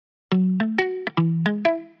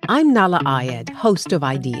I'm Nala Ayed, host of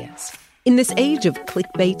Ideas. In this age of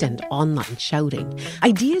clickbait and online shouting,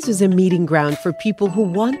 Ideas is a meeting ground for people who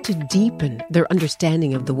want to deepen their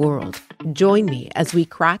understanding of the world. Join me as we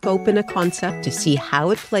crack open a concept to see how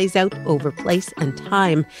it plays out over place and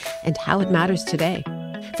time and how it matters today.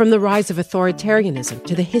 From the rise of authoritarianism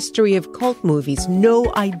to the history of cult movies,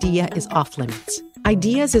 no idea is off limits.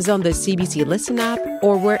 Ideas is on the CBC Listen app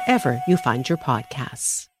or wherever you find your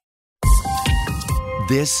podcasts.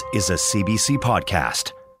 This is a CBC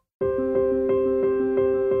podcast.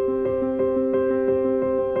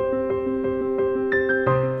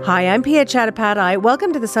 Hi, I'm Pia Chattopadhyay.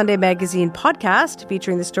 Welcome to the Sunday Magazine podcast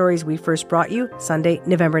featuring the stories we first brought you Sunday,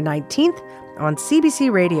 November 19th on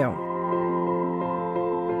CBC Radio.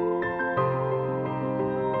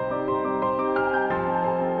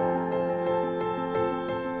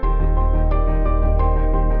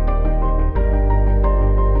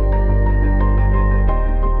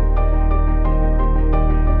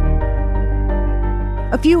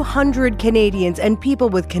 A few hundred Canadians and people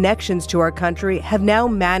with connections to our country have now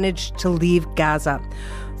managed to leave Gaza.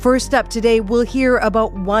 First up today, we'll hear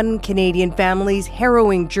about one Canadian family's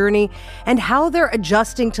harrowing journey and how they're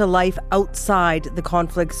adjusting to life outside the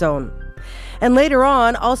conflict zone. And later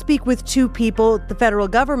on, I'll speak with two people the federal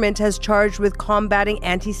government has charged with combating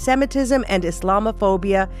antisemitism and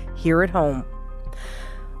Islamophobia here at home.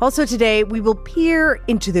 Also today, we will peer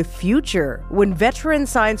into the future when veteran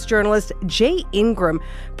science journalist Jay Ingram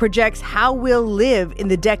projects how we'll live in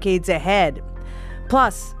the decades ahead.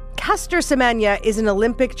 Plus, Caster Semenya is an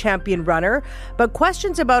Olympic champion runner, but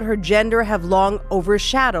questions about her gender have long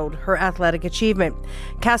overshadowed her athletic achievement.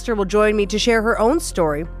 Caster will join me to share her own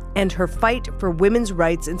story and her fight for women's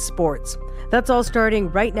rights in sports. That's all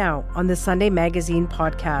starting right now on the Sunday Magazine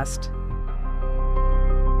podcast.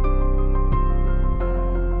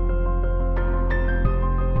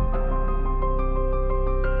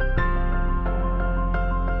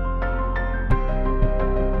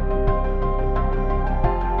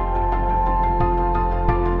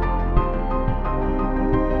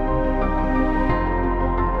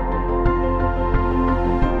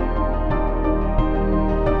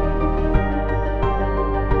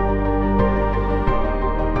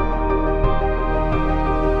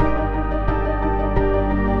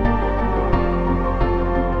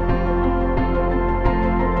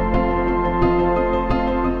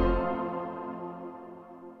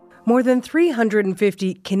 More than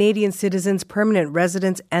 350 Canadian citizens, permanent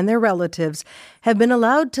residents, and their relatives have been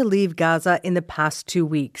allowed to leave Gaza in the past 2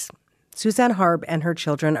 weeks. Suzanne Harb and her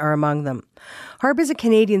children are among them. Harb is a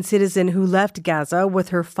Canadian citizen who left Gaza with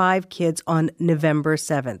her 5 kids on November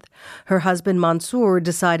 7th. Her husband, Mansour,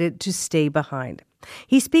 decided to stay behind.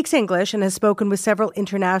 He speaks English and has spoken with several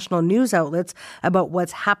international news outlets about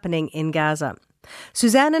what's happening in Gaza.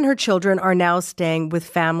 Suzanne and her children are now staying with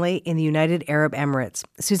family in the United Arab Emirates.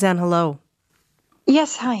 Suzanne, hello.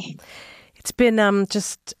 Yes, hi. It's been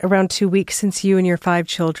just around 2 weeks since you and your 5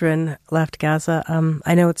 children left Gaza.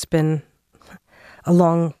 I know it's been a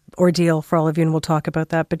long ordeal for all of you, and we'll talk about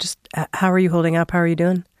that. But just how are you holding up? How are you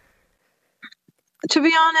doing? To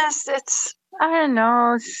be honest, I don't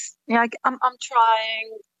know. I'm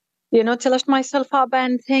trying, to lift myself up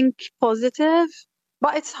and think positive.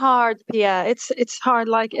 But it's hard, Pia. It's hard.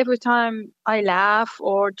 Like every time I laugh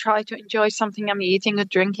or try to enjoy something I'm eating or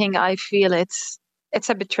drinking, I feel it's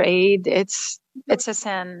a betrayed. It's a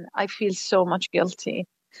sin. I feel so much guilty.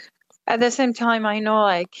 At the same time, I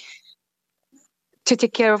know to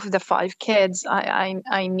take care of the 5 kids,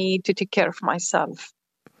 I need to take care of myself.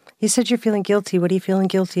 You said you're feeling guilty. What are you feeling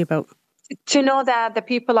guilty about? To know that the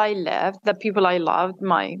people I loved,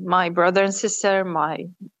 my brother and sister, my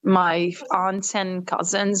aunts and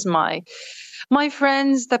cousins, my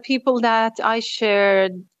friends, the people that I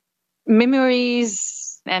shared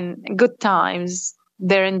memories and good times,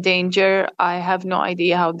 they're in danger. I have no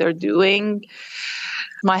idea how they're doing.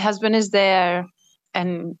 My husband is there,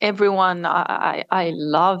 and everyone I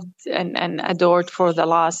loved and adored for the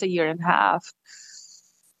last 1.5 years.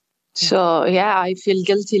 So, yeah, I feel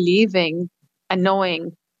guilty leaving and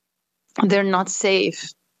knowing they're not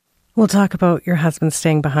safe. We'll talk about your husband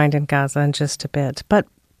staying behind in Gaza in just a bit. But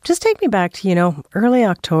just take me back to, early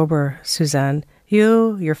October, Suzanne.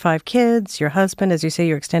 You, your 5 kids, your husband, as you say,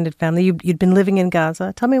 your extended family, you'd been living in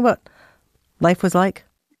Gaza. Tell me what life was like.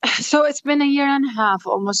 So it's been 1.5 years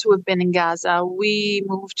almost we've been in Gaza. We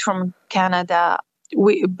moved from Canada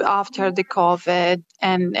after the COVID,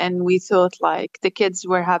 and we thought the kids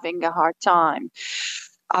were having a hard time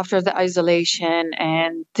after the isolation,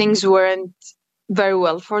 and things weren't very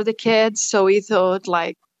well for the kids. So we thought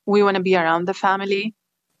we want to be around the family.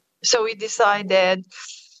 So we decided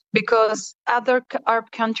because other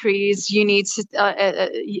Arab countries, you need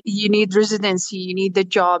residency, you need the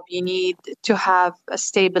job, you need to have a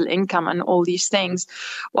stable income and all these things.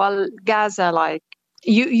 While Gaza, like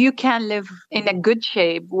you can live in a good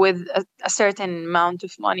shape with a certain amount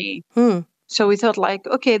of money. So we thought like,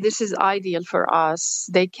 okay, this is ideal for us.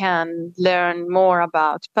 They can learn more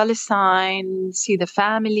about Palestine, see the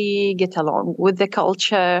family, get along with the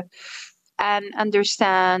culture, and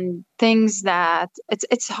understand things that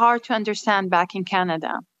it's hard to understand back in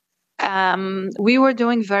Canada. We were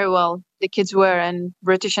doing very well. The kids were in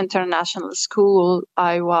British International School.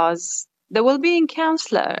 I was the well-being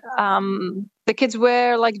counselor. The kids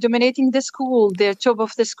were like dominating the school, they're top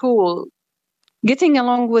of the school, getting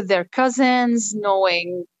along with their cousins,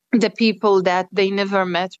 knowing the people that they never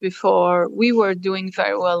met before. We were doing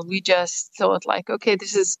very well. We just thought like, okay,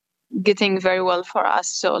 this is getting very well for us.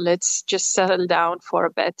 So let's just settle down for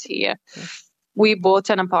a bit here. We bought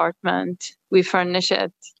an apartment, we furnished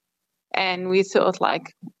it, and we thought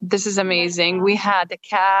like, this is amazing. We had a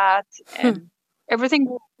cat and everything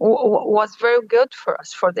was very good for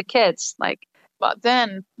us, for the kids. But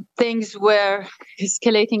then things were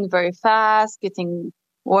escalating very fast, getting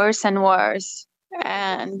worse and worse.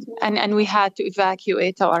 And we had to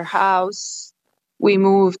evacuate our house. We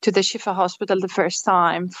moved to the Shifa Hospital the first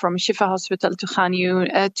time, from Shifa Hospital to Khan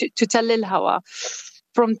Yunis, to Tell El Hawa.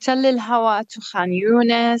 From Tell El Hawa to Khan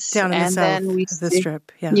Yunis. Down in the south, then we the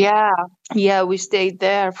strip. Yeah. We stayed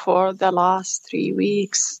there for the last 3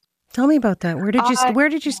 weeks. Tell me about that. Where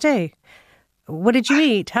did you stay? What did you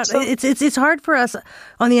eat? It's hard for us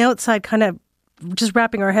on the outside, kind of just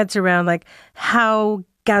wrapping our heads around like how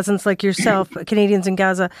Gazans like yourself, Canadians in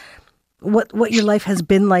Gaza, what your life has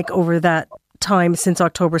been like over that time since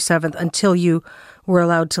October 7th until you were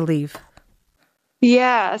allowed to leave.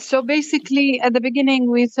 Yeah. So basically, at the beginning,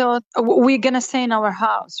 we thought we're going to stay in our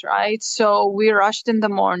house, right? So we rushed in the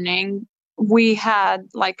morning. We had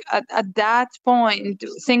at that point,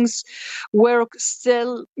 things were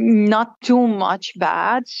still not too much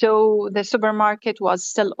bad. So the supermarket was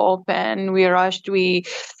still open. We rushed. We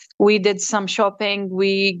did some shopping.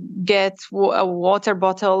 We get water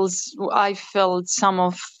bottles. I filled some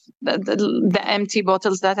of the empty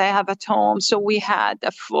bottles that I have at home. So we had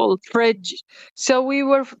a full fridge. So we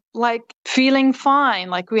were like feeling fine,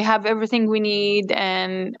 like we have everything we need.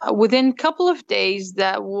 And within a couple of days,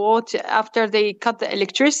 the water, after they cut the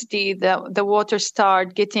electricity, the water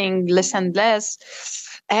started getting less and less.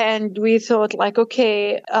 And we thought like,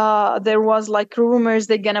 okay, there was like rumors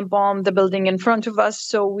they're going to bomb the building in front of us.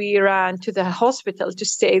 So we ran to the hospital to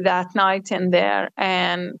stay that night in there.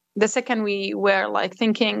 And the second we were like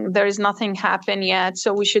thinking there is nothing happened yet,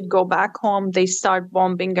 so we should go back home, they start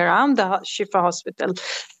bombing around the Shifa hospital.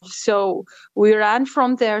 So we ran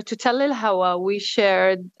from there to Tell El Hawa. We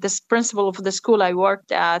shared this principal of the school I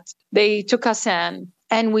worked at. They took us in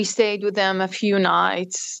and we stayed with them a few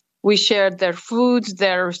nights. We shared their foods,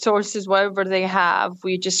 their resources, whatever they have.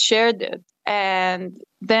 We just shared it. And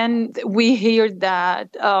then we heard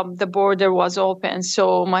that the border was open.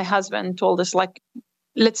 So my husband told us, like,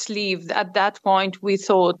 let's leave. At that point, we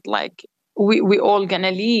thought, like, we all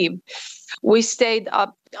gonna leave. We stayed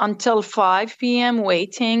up until 5 p.m.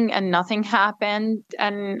 waiting and nothing happened.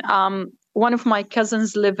 And one of my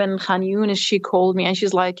cousins live in Khan Yunis. She called me and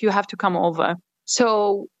she's like, you have to come over.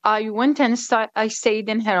 So I went and I stayed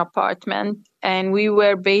in her apartment, and we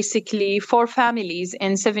were basically 4 families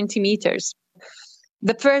in 70 meters.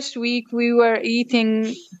 The first week we were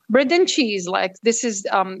eating bread and cheese, like this is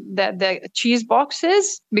the cheese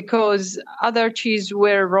boxes, because other cheese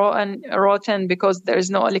were rotten because there's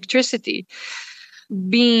no electricity.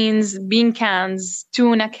 Beans, bean cans,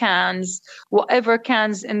 tuna cans, whatever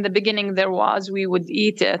cans in the beginning there was, we would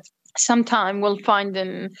eat it. Sometime we'll find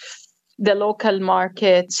in the local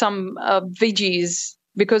market some veggies,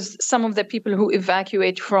 because some of the people who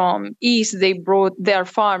evacuate from east, they brought their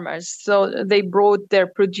farmers, so they brought their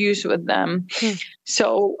produce with them.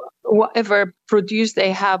 So whatever produce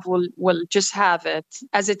they have, will just have it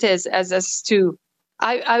as it is, as a stew.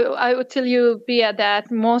 I would tell you, Pia,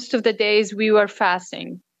 that most of the days we were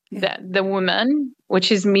fasting. The women,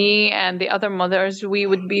 which is me and the other mothers, we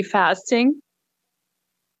would be fasting,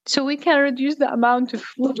 so we can reduce the amount of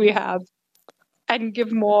food we have and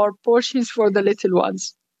give more portions for the little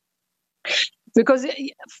ones. Because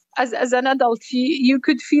as an adult, you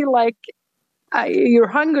could feel like you're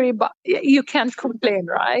hungry, but you can't complain,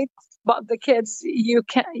 right? But the kids, you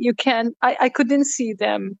can. I couldn't see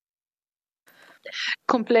them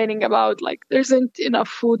complaining about like there isn't enough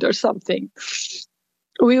food or something.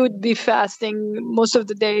 We would be fasting most of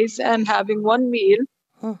the days and having one meal.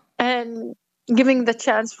 And giving the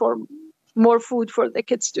chance for more food for the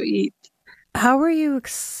kids to eat. How are you,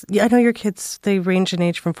 I know your kids, they range in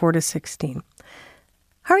age from 4 to 16.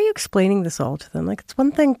 How are you explaining this all to them? Like, it's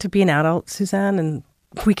one thing to be an adult, Suzanne, and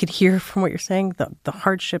we could hear from what you're saying, the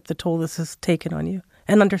hardship, the toll this has taken on you,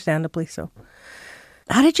 and understandably so.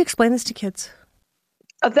 How did you explain this to kids?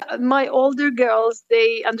 My older girls,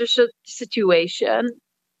 they understood the situation.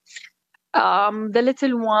 The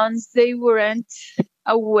little ones, they weren't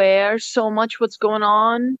aware so much what's going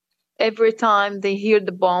on. Every time they hear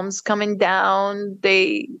the bombs coming down,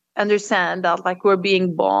 they understand that like we're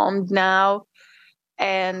being bombed now,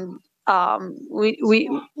 and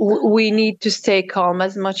we need to stay calm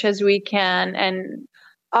as much as we can. And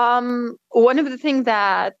one of the things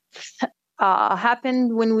that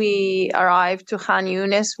happened when we arrived to Khan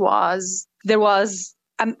Yunis was there was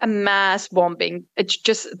a mass bombing. It's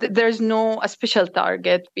just there's no a special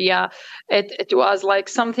target. Yeah, it was like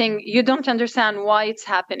something you don't understand why it's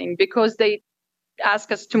happening, because they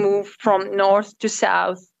asked us to move from north to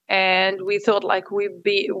south, and we thought like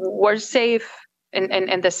we're safe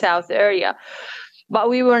in the south area, but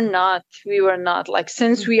we were not. We were not. Like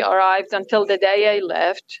since we arrived until the day I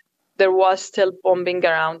left, there was still bombing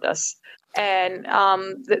around us. And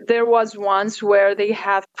there was once where they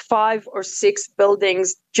have 5 or 6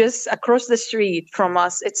 buildings just across the street from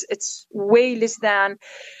us. It's way less than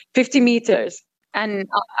 50 meters. And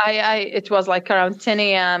it was like around 10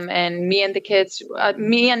 a.m. and me and the kids,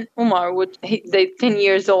 me and Umar, they 10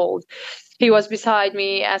 years old. He was beside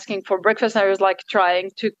me asking for breakfast. I was like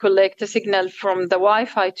trying to collect a signal from the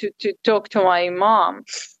Wi-Fi to talk to my mom.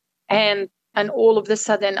 And all of a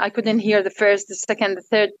sudden, I couldn't hear the first, the second, the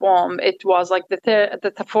third bomb. It was like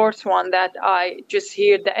the fourth one that I just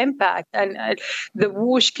hear the impact. And the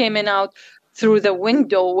whoosh came out through the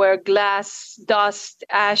window where glass, dust,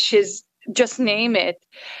 ashes, just name it.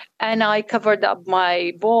 And I covered up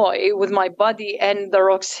my boy with my body, and the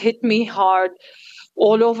rocks hit me hard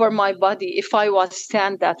all over my body. If I was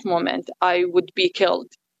stand that moment, I would be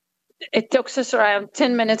killed. It took us around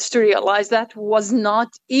 10 minutes to realize that was not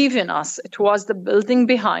even us. It was the building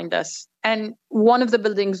behind us. And one of the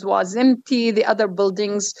buildings was empty. The other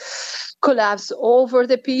buildings collapsed over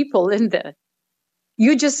the people in there.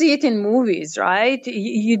 You just see it in movies, right?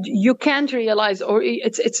 You can't realize, or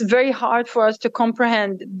it's very hard for us to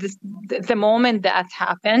comprehend the moment that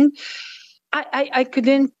happened. I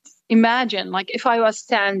couldn't imagine, like if I was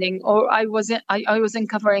standing or I wasn't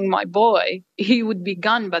covering my boy, he would be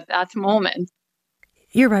gone by that moment.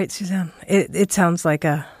 You're right, Suzanne. It sounds like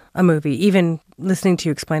a movie. Even listening to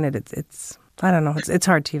you explain it, it's I don't know. It's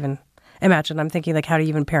hard to even imagine. I'm thinking like, how do you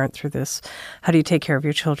even parent through this? How do you take care of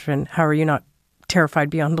your children? How are you not terrified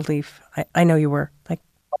beyond belief? I know you were like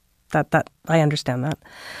that. I understand that.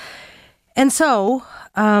 And so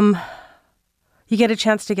you get a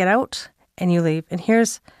chance to get out and you leave. And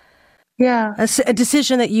here's a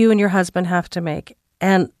decision that you and your husband have to make.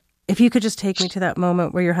 And if you could just take me to that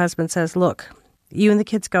moment where your husband says, look, you and the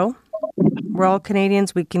kids go. We're all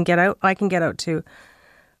Canadians. We can get out. I can get out too.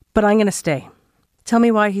 But I'm going to stay. Tell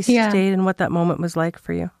me why he stayed and what that moment was like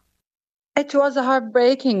for you. It was a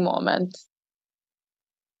heartbreaking moment.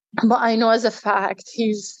 But I know as a fact,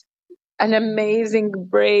 he's an amazing,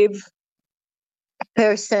 brave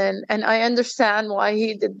person. And I understand why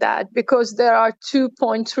he did that, because there are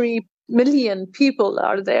 2.3 million people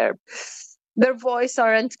are there. Their voice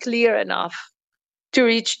aren't clear enough to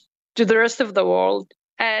reach to the rest of the world.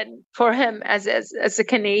 And for him as a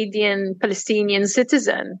Canadian Palestinian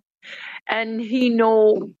citizen, and he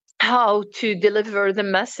know how to deliver the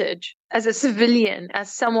message as a civilian,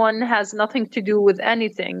 as someone has nothing to do with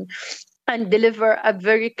anything, and deliver a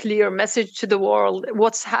very clear message to the world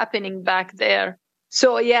what's happening back there.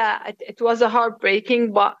 So it was a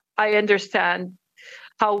heartbreaking, but I understand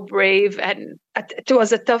how brave, and it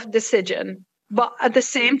was a tough decision. But at the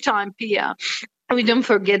same time, Pia, we don't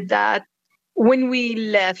forget that when we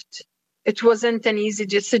left, it wasn't an easy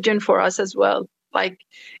decision for us as well. Like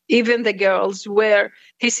even the girls were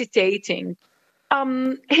hesitating.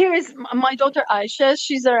 Here is my daughter Aisha.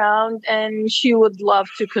 She's around and she would love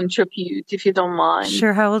to contribute if you don't mind.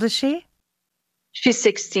 Sure. How old is she? She's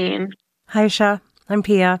 16. Hi, Aisha. I'm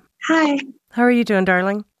Pia. Hi. How are you doing,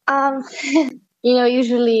 darling?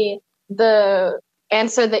 Usually the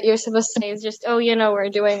answer that you're supposed to say is just, we're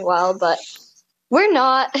doing well, but we're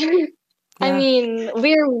not. I mean,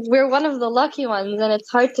 we're one of the lucky ones, and it's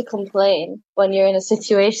hard to complain when you're in a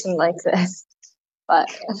situation like this. But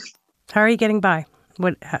how are you getting by?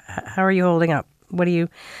 How are you holding up? What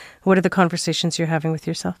are the conversations you're having with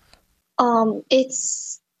yourself?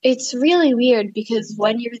 It's really weird because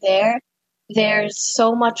when you're there, there's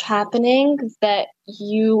so much happening that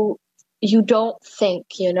you don't think,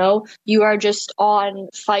 you are just on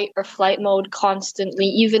fight or flight mode constantly.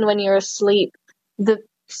 Even when you're asleep, the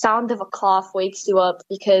sound of a cough wakes you up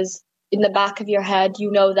because in the back of your head,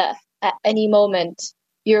 you know that at any moment,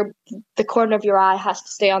 the corner of your eye has to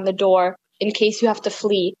stay on the door in case you have to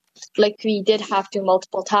flee, like we did have to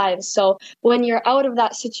multiple times. So when you're out of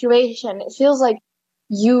that situation, it feels like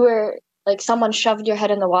you were like someone shoved your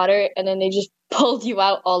head in the water and then they just pulled you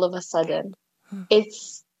out all of a sudden.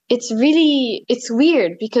 It's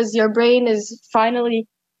weird because your brain is finally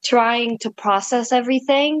trying to process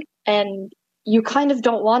everything and you kind of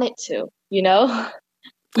don't want it to, You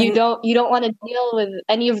don't want to deal with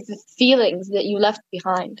any of the feelings that you left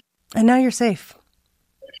behind. And now you're safe.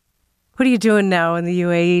 What are you doing now in the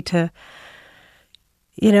UAE to,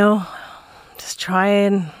 just try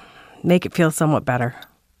and make it feel somewhat better?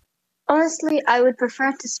 Honestly, I would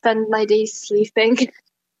prefer to spend my days sleeping.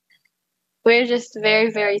 We're just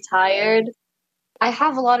very, very tired. I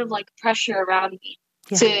have a lot of pressure around me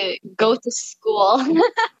to go to school,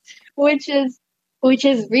 which is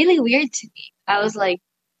really weird to me. I was like,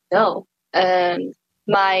 no.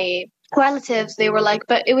 My relatives, they were like,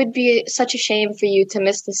 but it would be such a shame for you to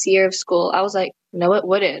miss this year of school. I was like, no, it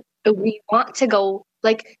wouldn't. We want to go.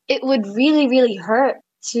 It would really, really hurt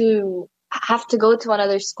to have to go to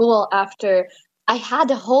another school after I had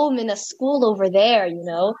a home in a school over there,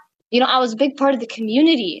 I was a big part of the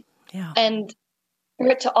community. Yeah. And for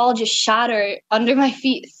it to all just shatter under my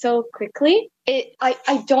feet so quickly,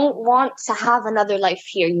 I don't want to have another life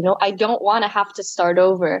here, I don't want to have to start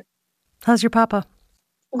over. How's your papa?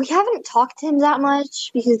 We haven't talked to him that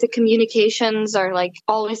much because the communications are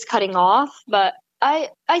always cutting off, but I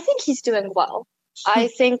think he's doing well. I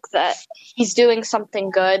think that he's doing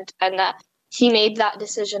something good and that he made that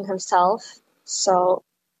decision himself. So,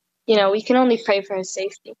 we can only pray for his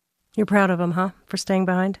safety. You're proud of him, huh? For staying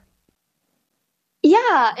behind?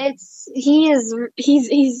 Yeah, he has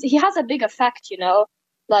a big effect,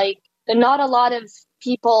 not a lot of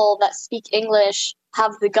people that speak English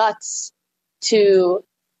have the guts to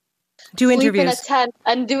do interviews in a tent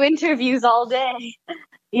and do interviews all day.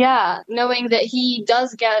 Yeah, knowing that he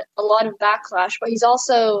does get a lot of backlash, but he's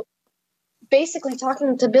also basically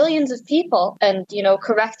talking to billions of people and,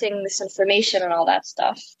 correcting misinformation and all that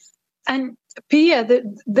stuff. And Pia,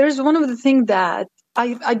 there's one of the things that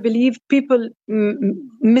I believe people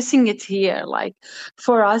missing it here,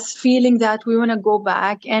 for us feeling that we want to go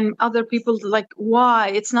back and other people why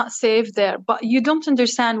it's not safe there. But you don't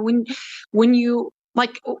understand when you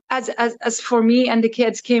as for me and the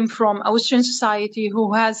kids came from Austrian society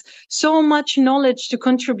who has so much knowledge to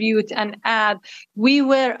contribute and add, we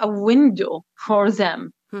were a window for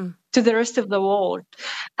them to the rest of the world.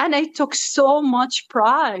 And I took so much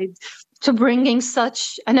pride to bringing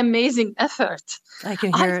such an amazing effort. I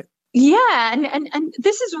can hear it. Yeah, and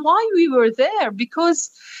this is why we were there, because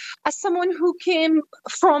as someone who came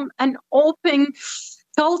from an open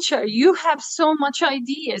culture, you have so much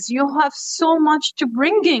ideas, you have so much to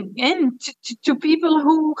bringing in to people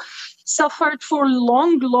who suffered for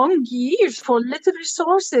long years for little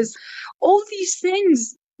resources. All these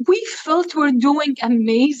things, we felt we're doing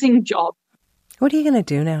amazing job. What are you going to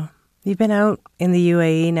do now? You've been out in the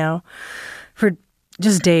UAE now for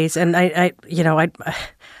just days, and I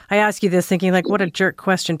ask you this thinking what a jerk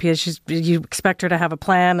question, because you expect her to have a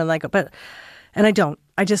plan and I don't.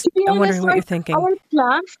 I'm wondering what you're thinking. Our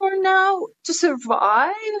plan for now to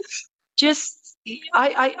survive, just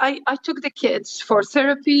I took the kids for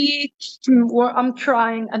therapy. I'm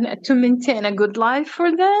trying to maintain a good life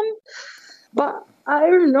for them, but I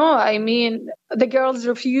don't know. I mean, the girls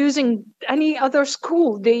refusing any other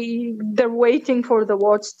school. They're waiting for the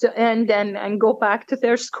wars to end and go back to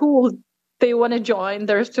their school. They want to join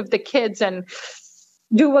the rest of the kids and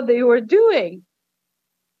do what they were doing.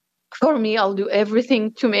 For me, I'll do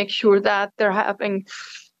everything to make sure that they're having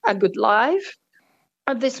a good life.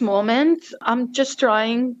 At this moment, I'm just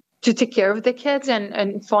trying to take care of the kids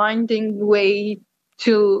and finding a way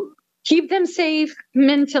to keep them safe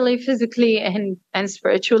mentally, physically, and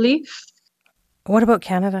spiritually. What about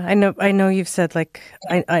Canada? I know you've said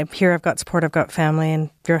I'm here, I've got support, I've got family, and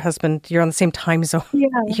your husband, you're on the same time zone. Yeah.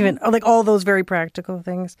 Even all those very practical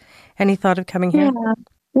things. Any thought of coming here? Yeah.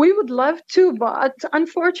 We would love to, but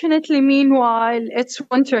unfortunately, meanwhile, it's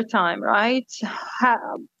winter time, right?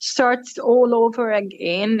 Starts all over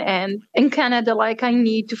again. And in Canada, I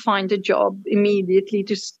need to find a job immediately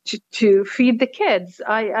to feed the kids.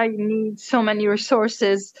 I need so many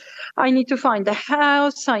resources. I need to find a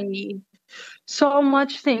house. I need so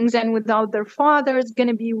much things. And without their father, it's going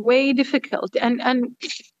to be way difficult. And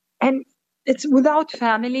it's without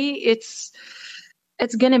family, it's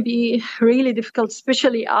going to be really difficult,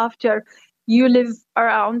 especially after you live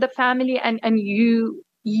around the family and you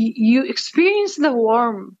experience the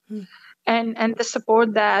warmth and the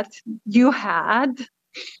support that you had.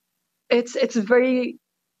 It's very,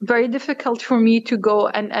 very difficult for me to go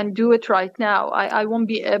and do it right now. I won't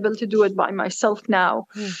be able to do it by myself now.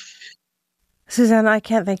 Suzanne, I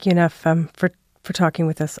can't thank you enough for talking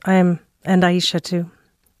with us. And Aisha too.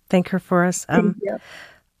 Thank her for us.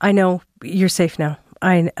 I know you're safe now.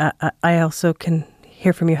 I also can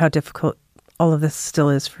hear from you how difficult all of this still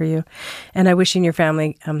is for you. And I wish you and your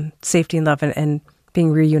family safety and love and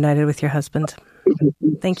being reunited with your husband.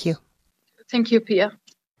 Thank you. Thank you, Pia.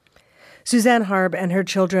 Suzanne Harb and her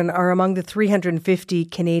children are among the 350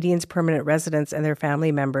 Canadians permanent residents and their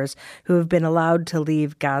family members who have been allowed to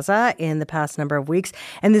leave Gaza in the past number of weeks.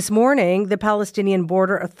 And this morning, the Palestinian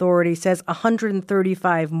Border Authority says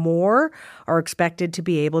 135 more are expected to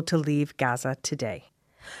be able to leave Gaza today.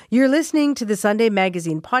 You're listening to the Sunday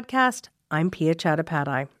Magazine podcast. I'm Pia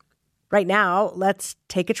Chattopadhyay. Right now, let's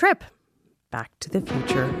take a trip back to the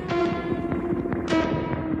future.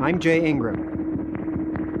 I'm Jay Ingram.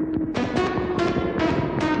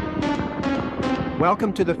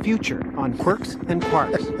 Welcome to the future on Quirks and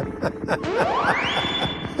Quarks.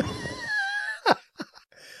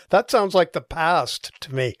 That sounds like the past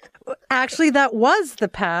to me. Actually, that was the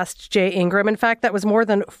past, Jay Ingram. In fact, that was more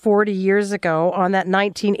than 40 years ago on that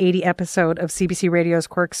 1980 episode of CBC Radio's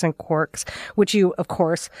Quirks and Quarks, which you, of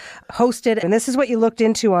course, hosted. And this is what you looked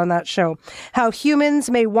into on that show. How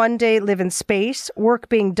humans may one day live in space, work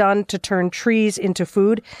being done to turn trees into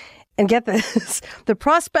food, and get this, the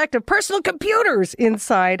prospect of personal computers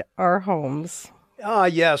inside our homes.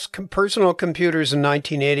 Yes, personal computers in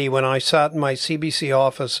 1980 when I sat in my CBC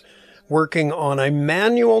office working on a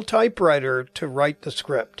manual typewriter to write the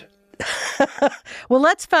script. Well,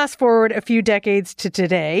 let's fast forward a few decades to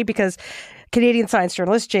today because Canadian science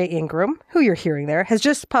journalist Jay Ingram, who you're hearing there, has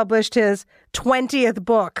just published his 20th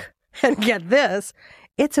book. And get this,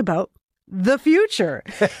 it's about the future.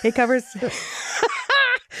 It covers...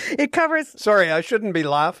 Sorry, I shouldn't be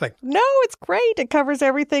laughing. No, it's great. It covers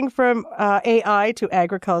everything from AI to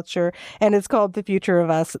agriculture, and it's called The Future of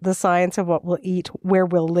Us, the science of what we'll eat, where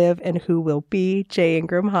we'll live, and who we'll be. Jay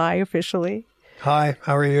Ingram, hi, officially. Hi,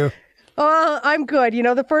 how are you? I'm good. You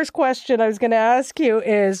know, the first question I was going to ask you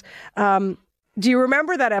is, do you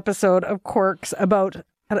remember that episode of Quirks about,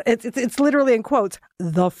 it's literally in quotes,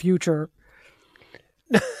 the future?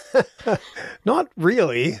 Not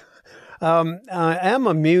really. I am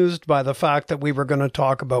amused by the fact that we were going to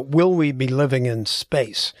talk about will we be living in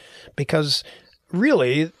space? Because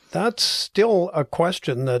really, that's still a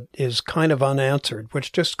question that is kind of unanswered,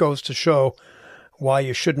 which just goes to show why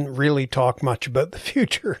you shouldn't really talk much about the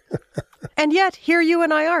future. And yet, here you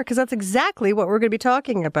and I are, because that's exactly what we're going to be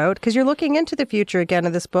talking about, because you're looking into the future again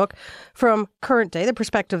in this book from current day, the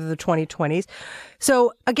perspective of the 2020s.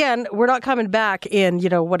 So again, we're not coming back in,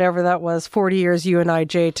 whatever that was, 40 years, you and I,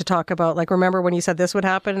 Jay, to talk about, like, remember when you said this would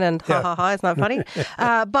happen and it's not funny.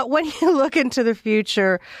 But when you look into the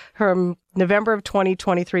future from November of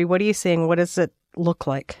 2023, what are you seeing? What does it look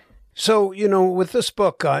like? So, with this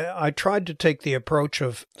book, I tried to take the approach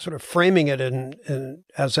of sort of framing it in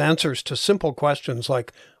as answers to simple questions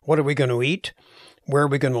like, what are we going to eat? Where are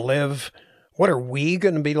we going to live? What are we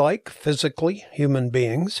going to be like physically, human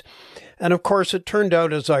beings? And of course, it turned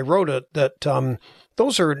out as I wrote it that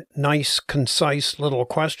those are nice, concise little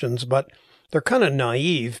questions, but they're kind of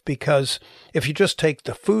naive because if you just take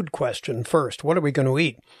the food question first, what are we going to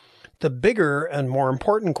eat? The bigger and more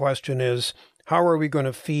important question is, how are we going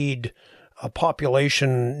to feed a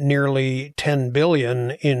population nearly 10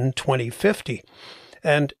 billion in 2050?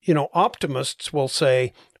 And, optimists will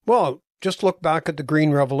say, well, just look back at the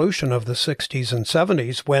Green Revolution of the 60s and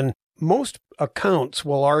 70s when most accounts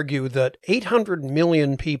will argue that 800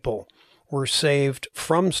 million people were saved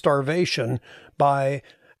from starvation by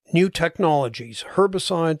new technologies,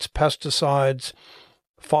 herbicides, pesticides,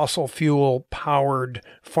 fossil fuel powered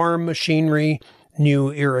farm machinery,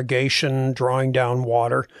 new irrigation, drawing down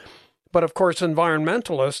water. But of course,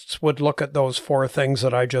 environmentalists would look at those four things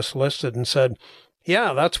that I just listed and said,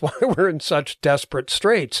 yeah, that's why we're in such desperate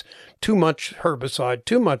straits. Too much herbicide,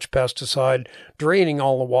 too much pesticide, draining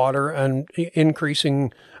all the water and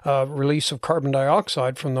increasing release of carbon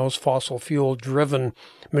dioxide from those fossil fuel driven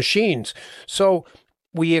machines. So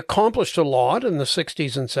we accomplished a lot in the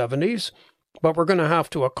 60s and 70s. But we're going to have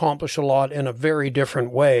to accomplish a lot in a very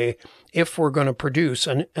different way if we're going to produce.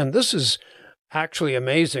 And this is actually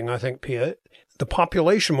amazing, I think, Pia. The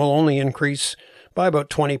population will only increase by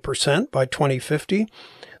about 20% by 2050.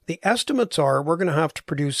 the estimates are we're going to have to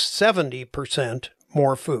produce 70%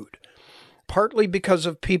 more food. Partly because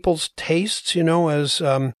of people's tastes, as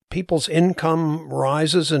people's income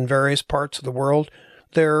rises in various parts of the world,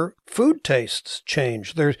 their food tastes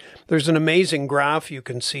change. There's an amazing graph you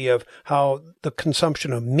can see of how the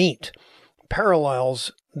consumption of meat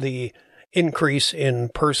parallels the increase in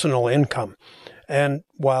personal income. And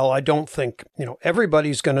while I don't think,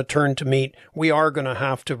 everybody's going to turn to meat, we are going to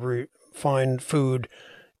have to find food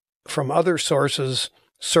from other sources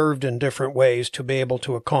served in different ways to be able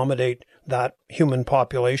to accommodate that human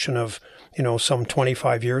population of, some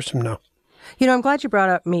 25 years from now. I'm glad you brought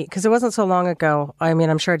up meat because it wasn't so long ago. I mean,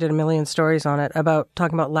 I'm sure I did a million stories on it about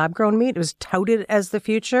talking about lab-grown meat. It was touted as the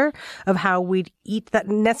future of how we'd eat that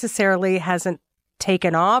necessarily hasn't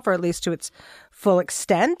taken off, or at least to its full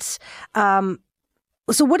extent.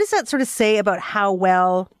 So what does that sort of say about how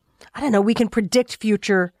well, we can predict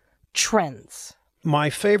future trends? My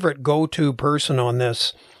favorite go-to person on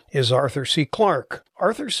this is Arthur C. Clarke.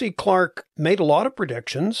 Arthur C. Clarke made a lot of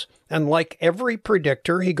predictions, and like every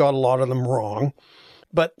predictor, he got a lot of them wrong.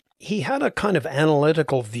 But he had a kind of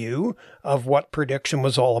analytical view of what prediction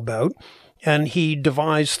was all about, and he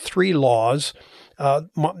devised 3 laws.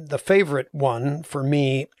 The favorite one for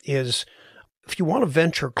me is if you want to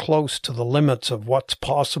venture close to the limits of what's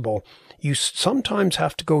possible, you sometimes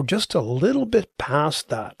have to go just a little bit past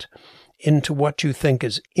that into what you think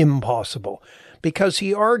is impossible. Because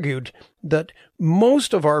he argued that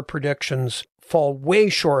most of our predictions fall way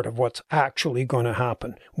short of what's actually going to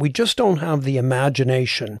happen. We just don't have the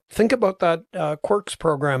imagination. Think about that Quirks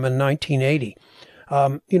program in 1980.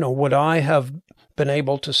 Would I have been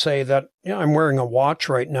able to say that I'm wearing a watch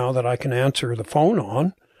right now that I can answer the phone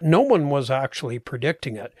on? No one was actually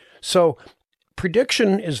predicting it. So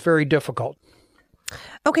prediction is very difficult.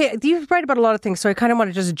 Okay, you write about a lot of things, so I kind of want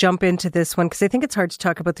to just jump into this one because I think it's hard to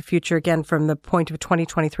talk about the future again from the point of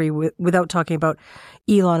 2023 without talking about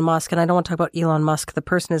Elon Musk. And I don't want to talk about Elon Musk, the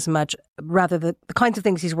person, as much, rather the kinds of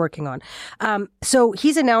things he's working on. So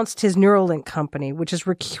he's announced his Neuralink company, which is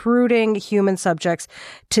recruiting human subjects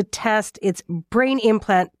to test its brain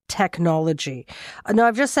implant technology. Now,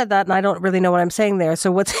 I've just said that, and I don't really know what I'm saying there. So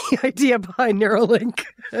what's the idea behind Neuralink?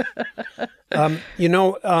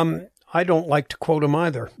 I don't like to quote him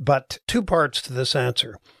either, but 2 parts to this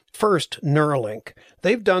answer. First, Neuralink.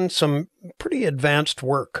 They've done some pretty advanced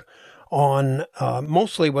work on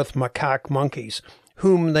mostly with macaque monkeys,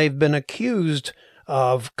 whom they've been accused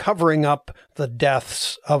of covering up the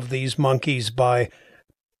deaths of these monkeys by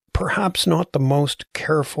perhaps not the most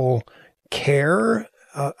careful care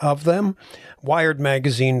of them. Wired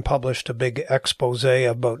magazine published a big expose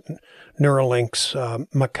about Neuralink's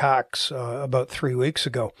macaques about 3 weeks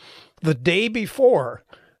ago. The day before,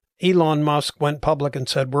 Elon Musk went public and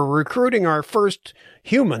said, we're recruiting our first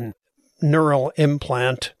human neural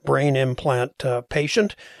implant, brain implant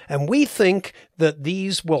patient, and we think that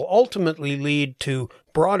these will ultimately lead to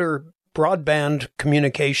broadband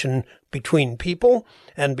communication between people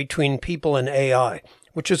and between people and AI,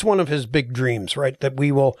 which is one of his big dreams, right? That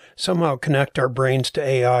we will somehow connect our brains to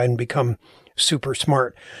AI and become super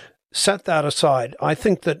smart. Set that aside. I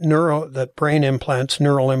think that neural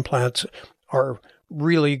implants are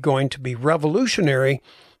really going to be revolutionary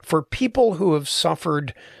for people who have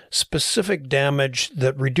suffered specific damage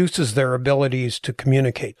that reduces their abilities to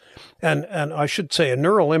communicate. And I should say a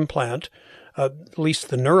neural implant, at least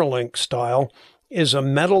the Neuralink style, is a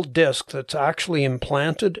metal disc that's actually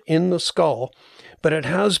implanted in the skull, but it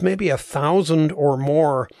has maybe 1,000 or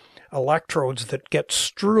more electrodes that get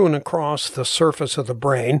strewn across the surface of the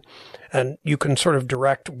brain, and you can sort of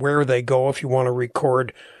direct where they go. If you want to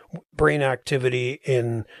record brain activity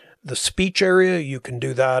in the speech area, you can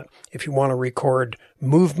do that. If you want to record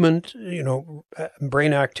movement,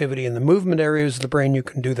 brain activity in the movement areas of the brain, you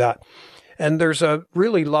can do that. And there's a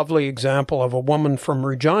really lovely example of a woman from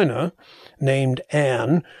Regina named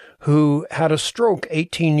Anne who had a stroke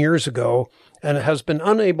 18 years ago and has been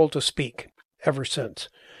unable to speak ever since.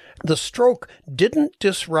 The stroke didn't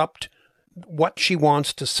disrupt what she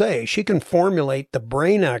wants to say. She can formulate the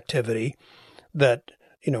brain activity that,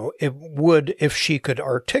 it would if she could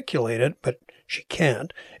articulate it, but she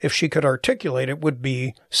can't. If she could articulate it, would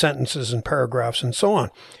be sentences and paragraphs and so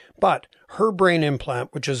on. But her brain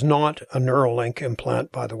implant, which is not a Neuralink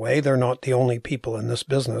implant, by the way, they're not the only people in this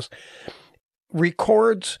business,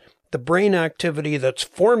 records the brain activity that's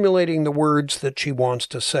formulating the words that she wants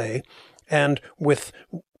to say. And with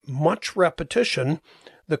much repetition,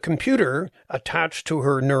 the computer attached to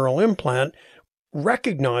her neural implant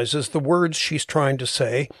recognizes the words she's trying to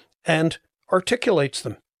say and articulates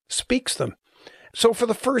them, speaks them. So for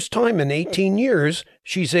the first time in 18 years,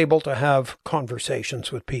 she's able to have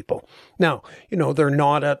conversations with people. Now, they're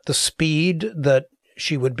not at the speed that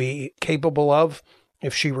she would be capable of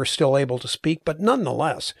if she were still able to speak, but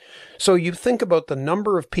nonetheless. So you think about the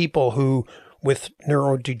number of people who, with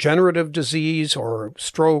neurodegenerative disease or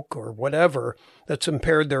stroke or whatever, that's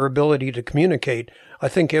impaired their ability to communicate. I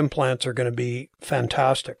think implants are going to be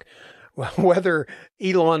fantastic. Whether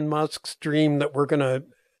Elon Musk's dream that we're going to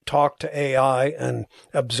talk to AI and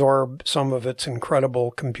absorb some of its incredible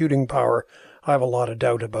computing power, I have a lot of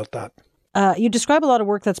doubt about that. You describe a lot of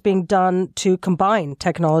work that's being done to combine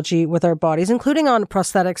technology with our bodies, including on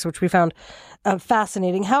prosthetics, which we found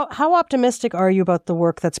fascinating. How optimistic are you about the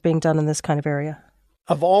work that's being done in this kind of area?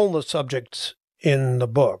 Of all the subjects in the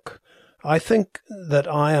book, I think that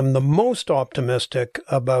I am the most optimistic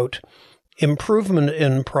about improvement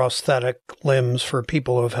in prosthetic limbs for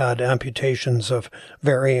people who have had amputations of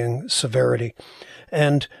varying severity.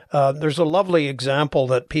 And there's a lovely example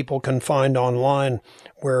that people can find online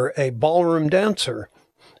where a ballroom dancer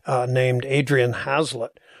named Adrienne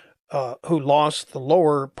Hazlitt, who lost the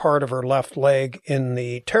lower part of her left leg in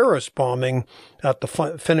the terrorist bombing at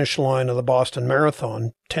the finish line of the Boston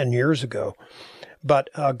Marathon 10 years ago. But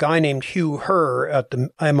a guy named Hugh Herr at the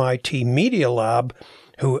MIT Media Lab,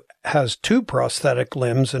 who has 2 prosthetic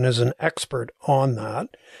limbs and is an expert on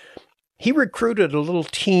that, he recruited a little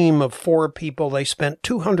team of 4 people. They spent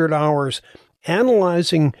 200 hours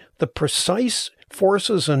analyzing the precise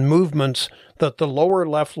forces and movements that the lower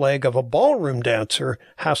left leg of a ballroom dancer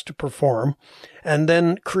has to perform, and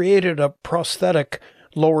then created a prosthetic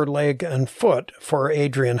lower leg and foot for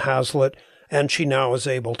Adrienne Hazlitt, and she now is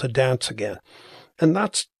able to dance again. And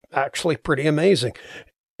that's actually pretty amazing.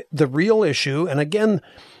 The real issue, and again,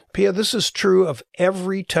 Pia, this is true of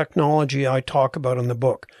every technology I talk about in the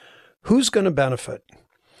book. Who's going to benefit?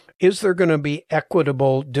 Is there going to be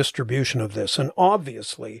equitable distribution of this? And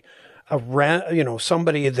obviously,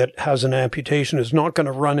 somebody that has an amputation is not going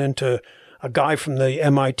to run into a guy from the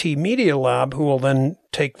MIT Media Lab who will then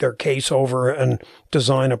take their case over and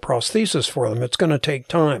design a prosthesis for them. It's going to take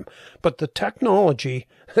time. But the technology,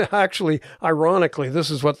 actually, ironically, this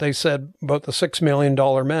is what they said about the $6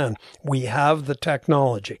 million man. We have the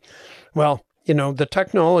technology. Well, the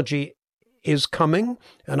technology is coming,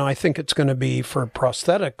 and I think it's going to be, for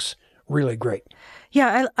prosthetics, really great.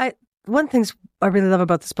 Yeah, one of the things I really love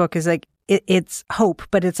about this book is like it's hope,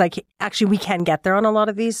 but it's like actually we can get there on a lot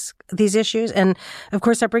of these issues. And of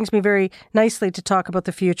course, that brings me very nicely to talk about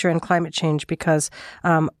the future and climate change, because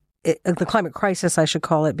the climate crisis, I should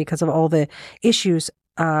call it, because of all the issues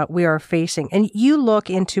we are facing. And you look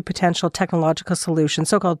into potential technological solutions,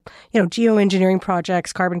 so-called geoengineering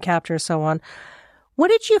projects, carbon capture, so on. What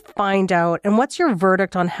did you find out, and what's your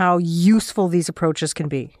verdict on how useful these approaches can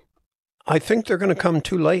be? I think they're going to come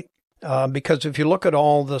too late, because if you look at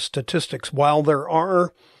all the statistics, while there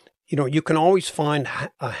are, you can always find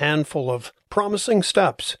a handful of promising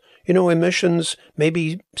steps. Emissions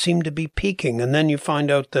maybe seem to be peaking, and then you find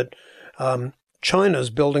out that China's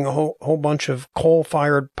building a whole bunch of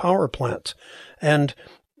coal-fired power plants, and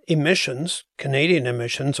Canadian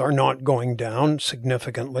emissions, are not going down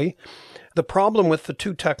significantly. The problem with the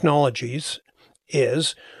 2 technologies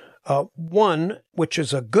is, one, which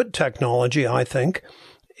is a good technology, I think,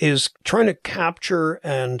 is trying to capture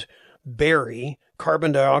and bury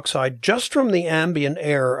carbon dioxide just from the ambient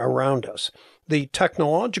air around us. The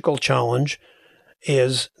technological challenge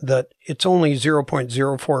is that it's only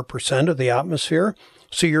 0.04% of the atmosphere,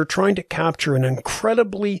 so you're trying to capture an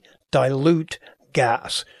incredibly dilute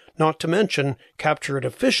gas. Not to mention capture it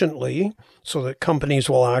efficiently so that companies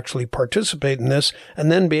will actually participate in this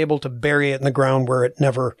and then be able to bury it in the ground where it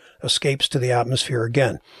never escapes to the atmosphere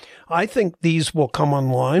again. I think these will come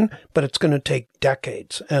online, but it's going to take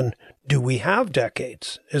decades. And do we have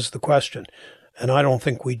decades is the question. And I don't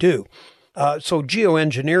think we do. So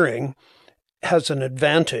geoengineering has an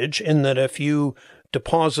advantage in that if you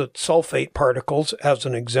deposit sulfate particles, as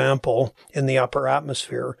an example, in the upper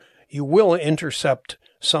atmosphere, you will intercept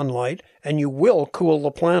sunlight and you will cool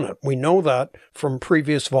the planet. We know that from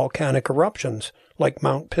previous volcanic eruptions, like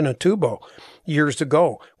Mount Pinatubo years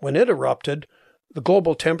ago. When it erupted, the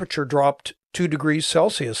global temperature dropped 2 degrees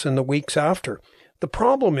Celsius in the weeks after. The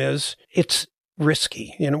problem is it's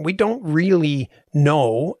risky. We don't really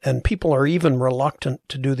know, and people are even reluctant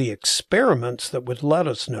to do the experiments that would let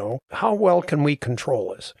us know how well can we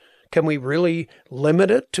control this. Can we really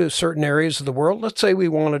limit it to certain areas of the world? Let's say we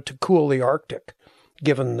wanted to cool the Arctic,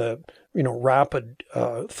 given the rapid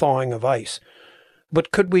thawing of ice.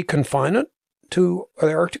 But could we confine it to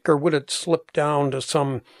the Arctic, or would it slip down to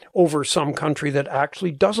some country that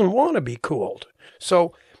actually doesn't want to be cooled?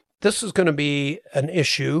 So this is going to be an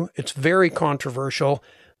issue. It's very controversial.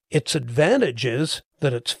 Its advantage is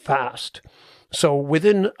that it's fast. So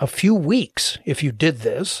within a few weeks, if you did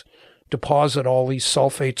this, deposit all these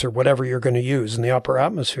sulfates or whatever you're going to use in the upper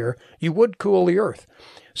atmosphere, you would cool the Earth.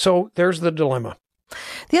 So there's the dilemma.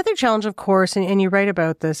 The other challenge, of course, and you write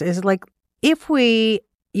about this, is like if we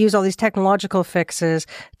use all these technological fixes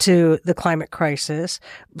to the climate crisis,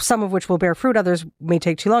 some of which will bear fruit, others may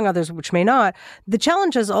take too long, others which may not. The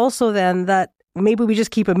challenge is also then that maybe we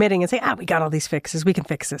just keep emitting and say, we got all these fixes, we can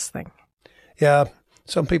fix this thing. Yeah,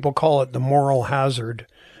 some people call it the moral hazard.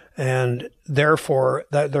 And therefore,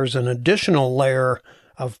 there's an additional layer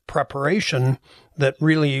of preparation that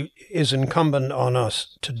really is incumbent on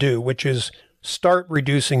us to do, which is start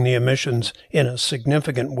reducing the emissions in a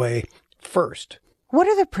significant way first. What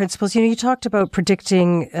are the principles? You talked about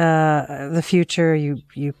predicting the future.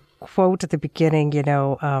 You quote at the beginning,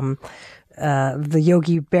 the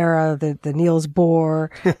Yogi Berra, the Niels Bohr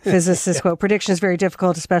physicist quote, prediction is very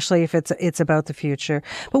difficult, especially if it's about the future.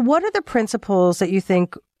 But what are the principles that you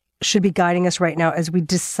think should be guiding us right now as we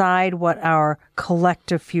decide what our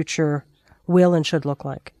collective future will and should look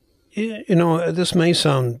like? This may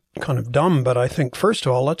sound kind of dumb, but I think, first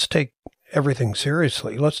of all, let's take everything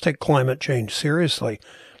seriously. Let's take climate change seriously.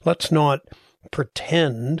 Let's not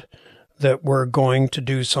pretend that we're going to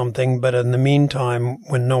do something, but in the meantime,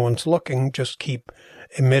 when no one's looking, just keep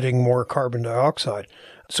emitting more carbon dioxide.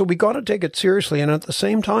 So we got to take it seriously. And at the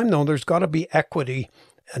same time, though, there's got to be equity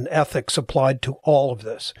and ethics applied to all of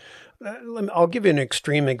this. I'll give you an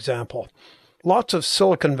extreme example. Lots of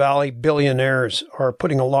Silicon Valley billionaires are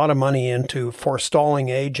putting a lot of money into forestalling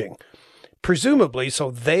aging, presumably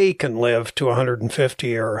so they can live to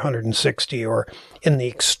 150 or 160, or in the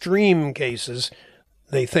extreme cases,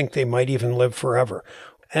 they think they might even live forever.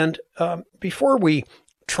 And before we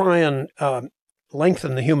try and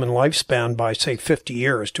lengthen the human lifespan by, say, 50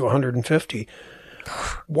 years to 150,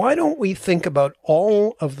 why don't we think about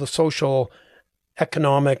all of the social,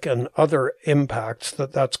 economic, and other impacts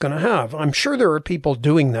that that's going to have? I'm sure there are people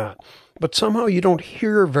doing that, but somehow you don't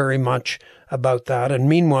hear very much about that. And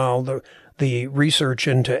meanwhile, the research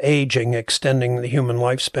into aging, extending the human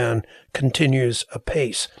lifespan, continues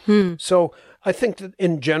apace. So I think that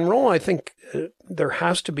in general, there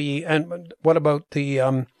has to be. And what about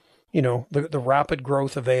the rapid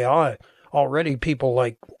growth of AI? Already, people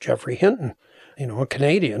like Geoffrey Hinton, a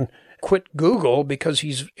Canadian, quit Google because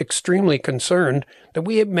he's extremely concerned that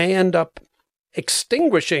we may end up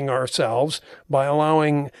extinguishing ourselves by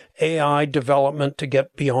allowing AI development to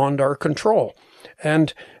get beyond our control.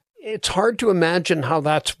 And it's hard to imagine how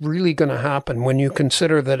that's really going to happen when you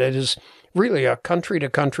consider that it is really a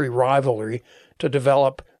country-to-country rivalry to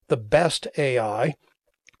develop the best AI.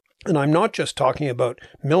 And I'm not just talking about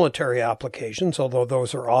military applications, although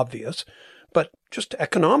those are obvious, but just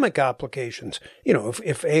economic applications.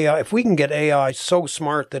 If we can get AI so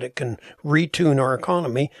smart that it can retune our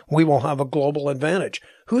economy, we will have a global advantage.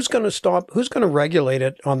 Who's going to regulate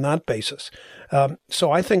it on that basis?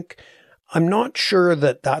 So I think I'm not sure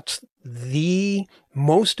that that's the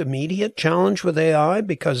most immediate challenge with AI,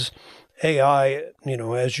 because AI,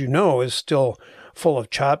 as you know, is still full of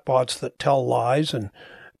chatbots that tell lies and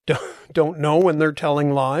don't know when they're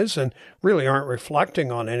telling lies and really aren't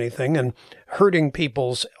reflecting on anything and hurting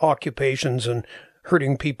people's occupations and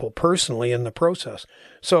hurting people personally in the process.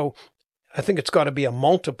 So I think it's got to be a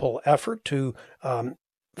multiple effort to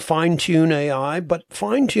fine-tune AI, but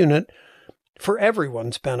fine-tune it for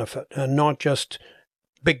everyone's benefit and not just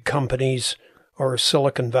big companies or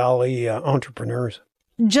Silicon Valley entrepreneurs.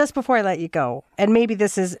 Just before I let you go, and maybe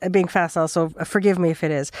this is being facile, so forgive me if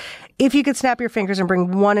it is. If you could snap your fingers and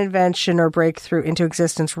bring one invention or breakthrough into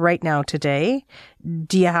existence right now today,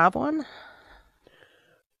 do you have one?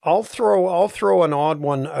 I'll throw an odd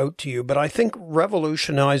one out to you, but I think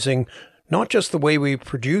revolutionizing not just the way we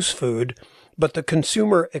produce food, but the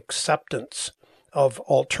consumer acceptance of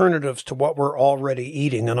alternatives to what we're already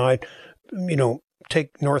eating. And I,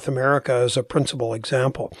 take North America as a principal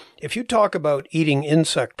example. If you talk about eating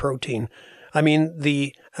insect protein,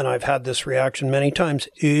 and I've had this reaction many times,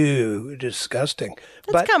 ew, disgusting.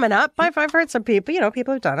 It's coming up. I've heard some people,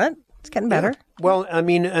 people have done it. It's getting better. Yeah.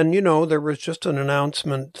 Well, there was just an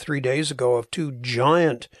announcement 3 days ago of 2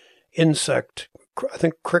 giant insect, I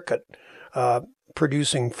think cricket,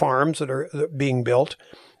 producing farms that are being built.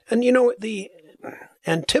 And, the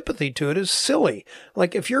antipathy to it is silly.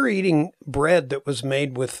 Like if you're eating bread that was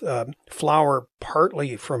made with flour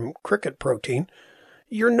partly from cricket protein,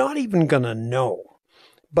 you're not even going to know.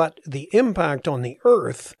 But the impact on the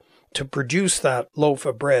earth to produce that loaf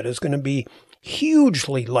of bread is going to be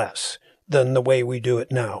hugely less than the way we do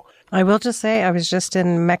it now. I will just say I was just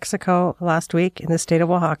in Mexico last week in the state of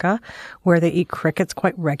Oaxaca, where they eat crickets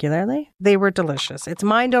quite regularly. They were delicious. It's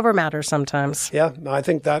mind over matter sometimes. Yeah, I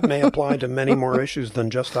think that may apply to many more issues than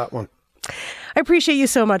just that one. I appreciate you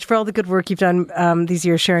so much for all the good work you've done these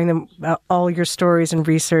years, sharing them, all your stories and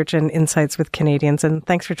research and insights with Canadians. And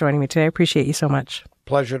thanks for joining me today. I appreciate you so much.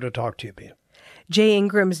 Pleasure to talk to you, Pia. Jay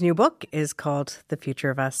Ingram's new book is called The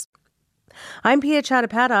Future of Us. I'm Pia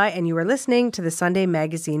Chattopadhyay, and you are listening to the Sunday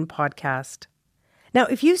Magazine podcast. Now,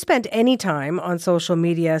 if you've spent any time on social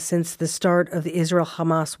media since the start of the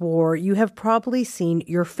Israel-Hamas war, you have probably seen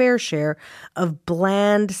your fair share of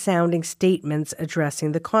bland-sounding statements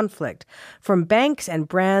addressing the conflict. From banks and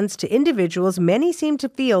brands to individuals, many seem to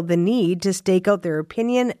feel the need to stake out their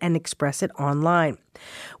opinion and express it online.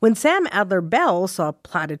 When Sam Adler-Bell saw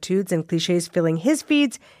platitudes and cliches filling his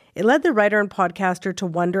feeds, it led the writer and podcaster to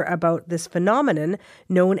wonder about this phenomenon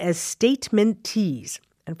known as statement-tees.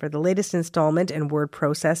 And for the latest installment in Word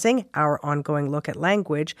Processing, our ongoing look at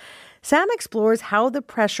language, Sam explores how the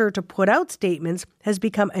pressure to put out statements has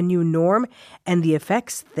become a new norm and the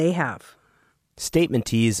effects they have.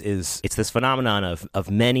 Statement-tees it's this phenomenon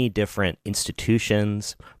of many different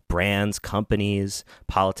institutions, brands, companies,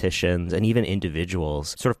 politicians, and even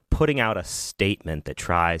individuals sort of putting out a statement that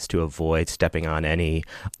tries to avoid stepping on any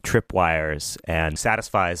tripwires and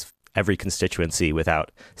satisfies every constituency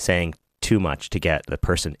without saying too much to get the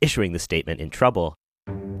person issuing the statement in trouble.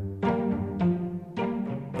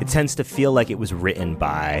 It tends to feel like it was written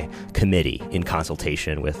by committee in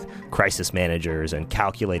consultation with crisis managers and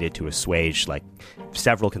calculated to assuage like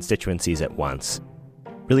several constituencies at once.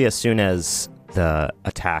 Really, as soon as the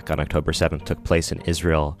attack on October 7th took place in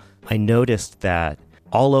Israel, I noticed that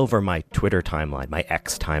all over my Twitter timeline, my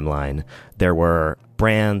X timeline, there were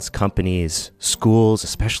brands, companies, schools,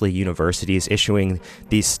 especially universities, issuing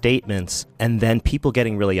these statements, and then people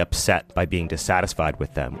getting really upset by being dissatisfied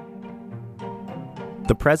with them.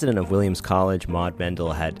 The president of Williams College, Maud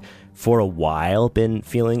Mendel, had for a while been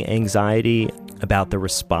feeling anxiety about the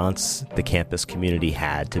response the campus community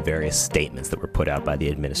had to various statements that were put out by the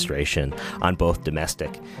administration on both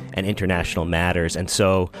domestic and international matters. And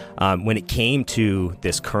so when it came to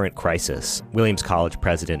this current crisis, Williams College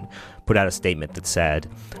president put out a statement that said,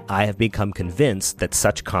 "I have become convinced that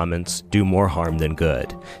such comments do more harm than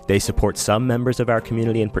good. They support some members of our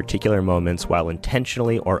community in particular moments while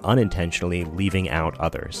intentionally or unintentionally leaving out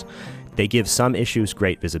others. They give some issues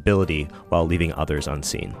great visibility while leaving others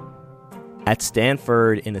unseen." At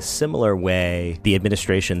Stanford, in a similar way, the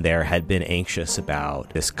administration there had been anxious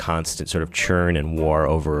about this constant sort of churn and war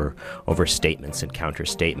over statements and counter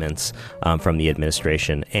statements from the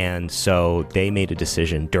administration. And so they made a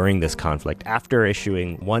decision during this conflict, after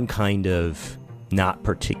issuing one kind of not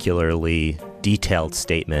particularly detailed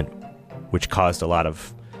statement, which caused a lot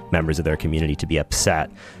of members of their community to be upset,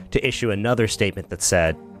 to issue another statement that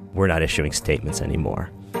said, "We're not issuing statements anymore."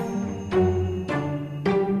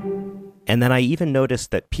 And then I even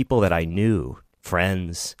noticed that people that I knew,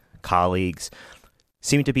 friends, colleagues,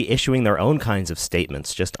 seemed to be issuing their own kinds of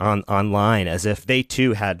statements just online, as if they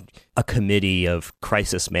too had a committee of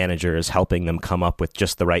crisis managers helping them come up with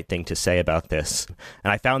just the right thing to say about this.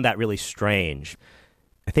 And I found that really strange.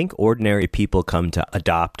 I think ordinary people come to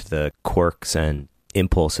adopt the quirks and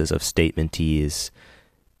impulses of statement-tees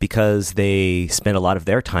because they spend a lot of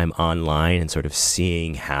their time online and sort of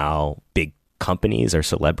seeing how big companies or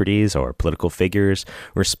celebrities or political figures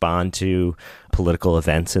respond to political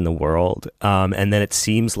events in the world. And then it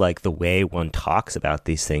seems like the way one talks about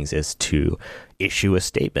these things is to issue a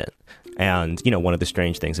statement. And, one of the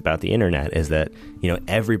strange things about the internet is that,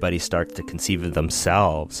 everybody starts to conceive of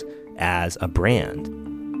themselves as a brand.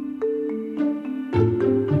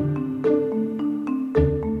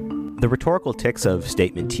 The rhetorical tics of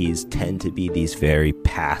statement-tees tend to be these very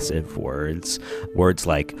passive words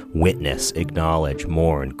like witness, acknowledge,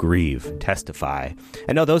 mourn, grieve, testify.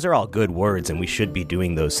 And no, those are all good words, and we should be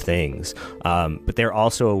doing those things. But they're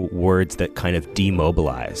also words that kind of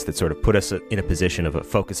demobilize, that sort of put us in a position of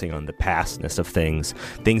focusing on the pastness of things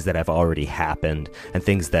that have already happened, and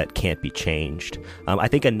things that can't be changed. I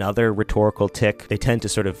think another rhetorical tic, they tend to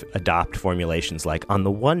sort of adopt formulations like, on the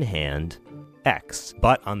one hand, X,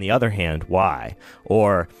 but on the other hand, Y.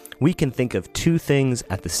 Or we can think of two things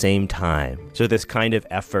at the same time. So this kind of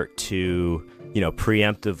effort to,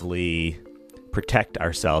 preemptively protect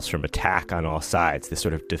ourselves from attack on all sides, this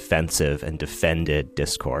sort of defensive and defended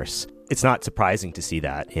discourse. It's not surprising to see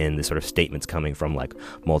that in the sort of statements coming from like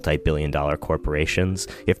multi-billion-dollar corporations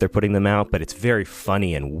if they're putting them out, but it's very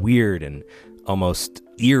funny and weird and almost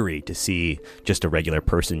eerie to see just a regular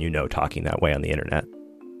person talking that way on the internet.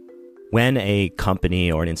 When a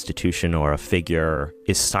company or an institution or a figure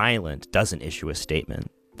is silent, doesn't issue a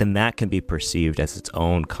statement, then that can be perceived as its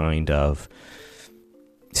own kind of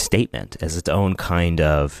statement, as its own kind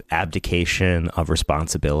of abdication of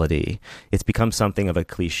responsibility. It's become something of a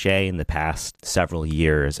cliche in the past several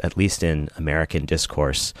years, at least in American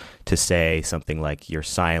discourse, to say something like your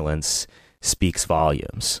silence speaks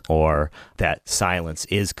volumes, or that silence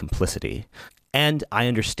is complicity. And I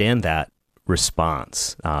understand that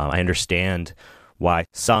response. I understand why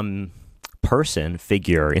some person,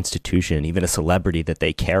 figure, institution, even a celebrity that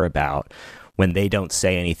they care about, when they don't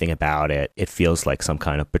say anything about it, it feels like some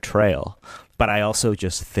kind of betrayal. But I also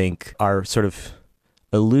just think our sort of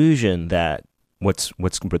illusion that what's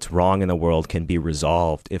wrong in the world can be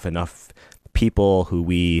resolved if enough people who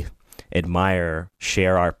we admire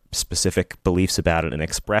share our specific beliefs about it and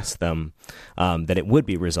express them, that it would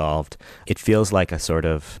be resolved. It feels like a sort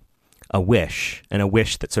of a wish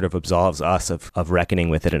that sort of absolves us of reckoning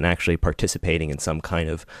with it and actually participating in some kind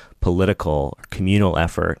of political or communal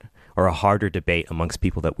effort or a harder debate amongst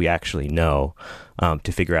people that we actually know,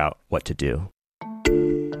 to figure out what to do.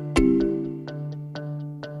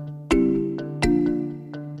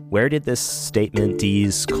 Where did this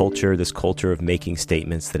statementese culture, this culture of making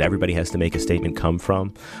statements that everybody has to make a statement, come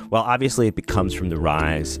from? Well, obviously it comes from the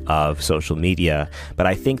rise of social media, but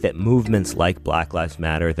I think that movements like Black Lives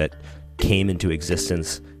Matter that came into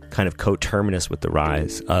existence kind of coterminous with the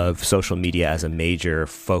rise of social media as a major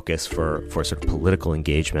focus for sort of political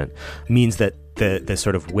engagement means that the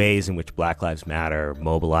sort of ways in which Black Lives Matter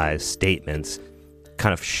mobilized statements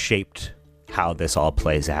kind of shaped how this all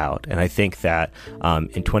plays out. And I think that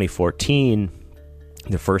in 2014,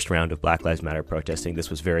 the first round of Black Lives Matter protesting,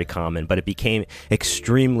 this was very common, but it became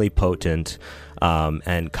extremely potent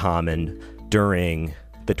and common during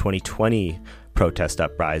the 2020 protest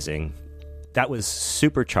uprising. That was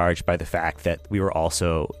supercharged by the fact that we were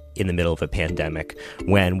also in the middle of a pandemic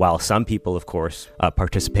when, while some people, of course,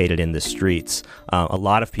 participated in the streets, a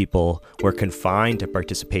lot of people were confined to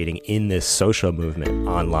participating in this social movement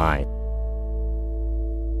online.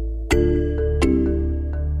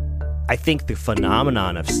 I think the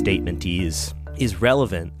phenomenon of statementese is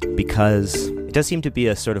relevant because it does seem to be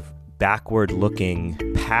a sort of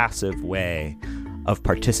backward-looking, passive way of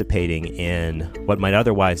participating in what might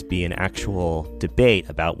otherwise be an actual debate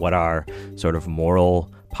about what our sort of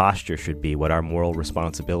moral posture should be, what our moral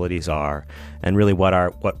responsibilities are, and really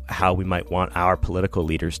how we might want our political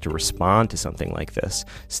leaders to respond to something like this.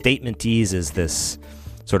 Statementese is this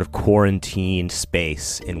sort of quarantined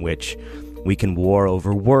space in which we can war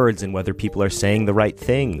over words and whether people are saying the right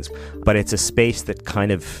things, but it's a space that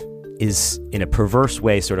kind of is, in a perverse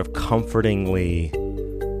way, sort of comfortingly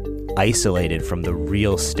isolated from the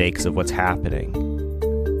real stakes of what's happening.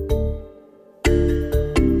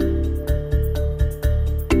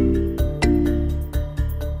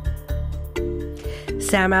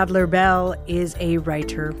 Sam Adler-Bell is a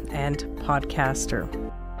writer and podcaster.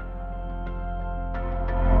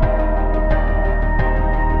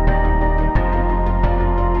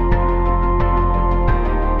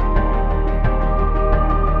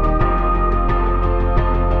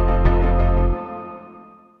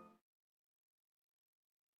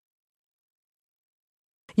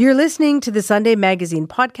 You're listening to the Sunday Magazine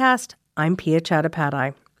podcast. I'm Pia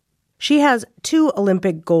Chattopadhyay. She has 2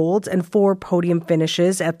 Olympic golds and 4 podium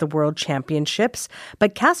finishes at the World Championships,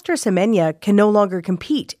 but Caster Semenya can no longer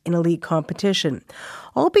compete in elite competition,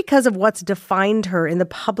 all because of what's defined her in the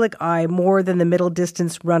public eye more than the middle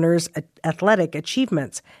distance runner's athletic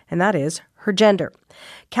achievements, and that is her gender.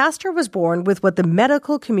 Caster was born with what the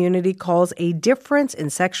medical community calls a difference in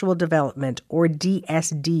sexual development, or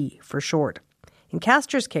DSD for short. In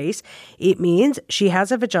Caster's case, it means she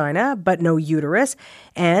has a vagina but no uterus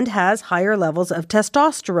and has higher levels of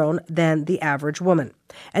testosterone than the average woman.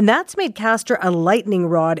 And that's made Caster a lightning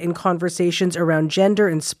rod in conversations around gender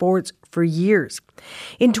in sports for years.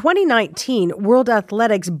 In 2019, World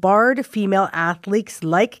Athletics barred female athletes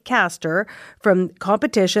like Caster from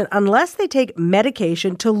competition unless they take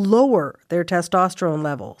medication to lower their testosterone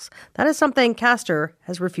levels. That is something Caster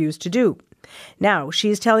has refused to do. Now,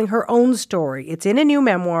 she's telling her own story. It's in a new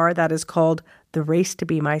memoir that is called The Race to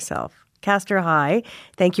Be Myself. Caster, hi.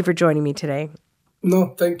 Thank you for joining me today.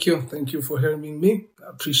 No, thank you. Thank you for hearing me. I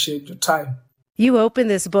appreciate your time. You open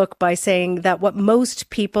this book by saying that what most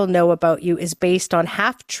people know about you is based on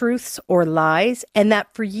half-truths or lies, and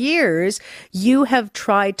that for years you have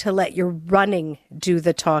tried to let your running do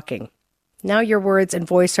the talking. Now your words and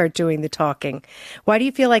voice are doing the talking. Why do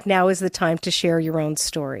you feel like now is the time to share your own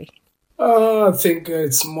story? I think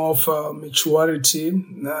it's more of maturity,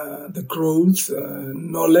 the growth,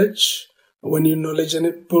 knowledge. When you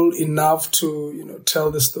knowledgeable enough to,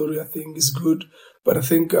 tell the story, I think is good. But I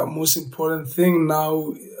think most important thing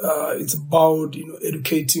now, it's about,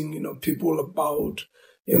 educating, people about,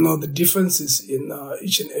 the differences in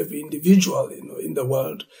each and every individual, in the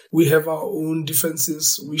world. We have our own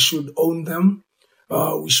differences. We should own them.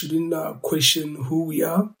 We shouldn't question who we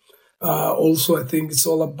are. Also, I think it's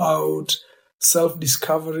all about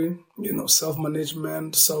self-discovery,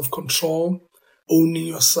 self-management, self-control, owning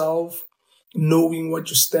yourself, knowing what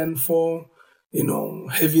you stand for,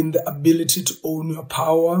 having the ability to own your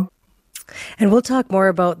power. And we'll talk more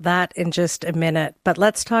about that in just a minute. But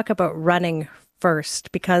let's talk about running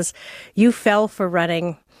first, because you fell for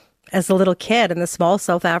running as a little kid in the small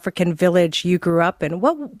South African village you grew up in.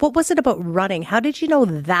 What was it about running? How did you know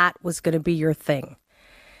that was going to be your thing?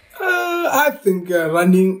 I think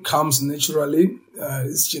running comes naturally.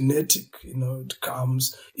 It's genetic, it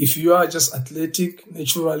comes. If you are just athletic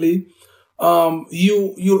naturally,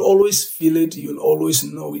 you'll always feel it, you'll always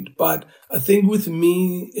know it. But I think with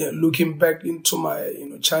me, looking back into my,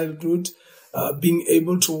 childhood, being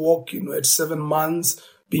able to walk, at 7 months,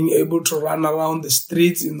 being able to run around the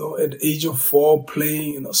streets, at the age of 4,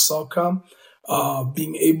 playing, soccer,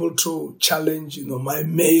 being able to challenge, my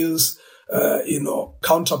males,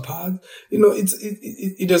 counterpart,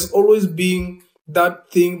 it has always been that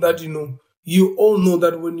thing that, you all know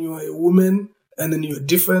that when you are a woman and then you're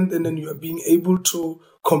different and then you are being able to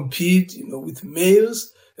compete, with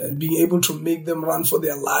males and being able to make them run for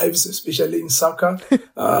their lives, especially in soccer.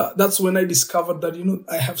 That's when I discovered that,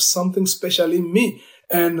 I have something special in me.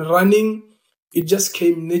 And running, it just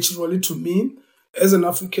came naturally to me. As an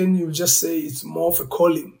African, you'll just say it's more of a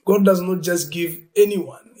calling. God does not just give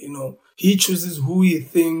anyone, He chooses who He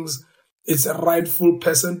thinks is a rightful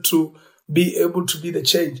person to be able to be the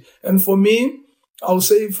change. And for me, I'll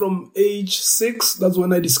say from age 6, that's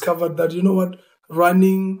when I discovered that,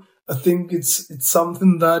 running, I think it's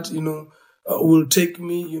something that, will take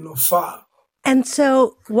me, far. And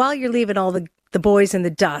so while you're leaving all the boys in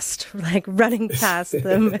the dust, like running past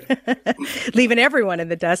them, leaving everyone in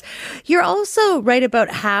the dust, you're also right about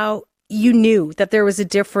how you knew that there was a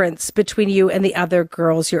difference between you and the other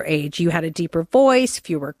girls your age. You had a deeper voice,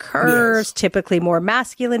 fewer curves, yes, typically more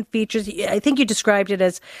masculine features. I think you described it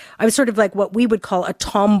as, I was sort of like what we would call a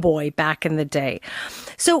tomboy back in the day.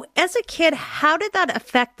 So as a kid, how did that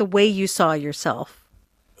affect the way you saw yourself?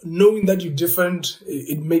 Knowing that you're different,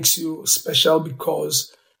 it makes you special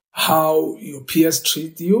because how your peers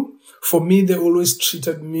treat you. For me, they always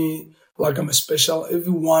treated me like I'm a special.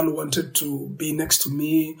 Everyone wanted to be next to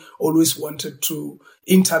me, always wanted to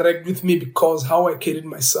interact with me because how I carried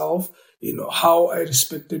myself, how I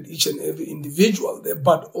respected each and every individual there,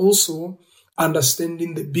 but also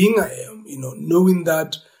understanding the being I am, knowing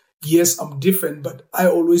that, yes, I'm different, but I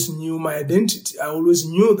always knew my identity. I always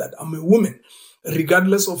knew that I'm a woman,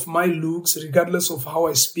 regardless of my looks, regardless of how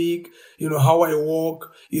I speak, how I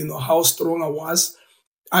walk, how strong I was.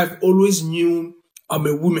 I've always knew I'm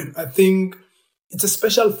a woman. I think it's a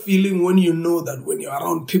special feeling when you know that when you're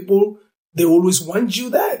around people, they always want you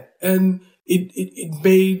there. And it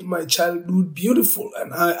made my childhood beautiful.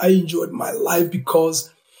 And I enjoyed my life because,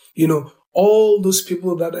 all those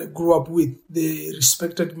people that I grew up with, they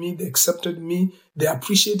respected me, they accepted me, they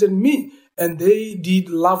appreciated me, and they did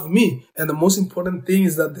love me. And the most important thing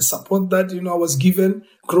is that the support that, I was given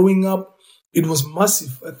growing up, it was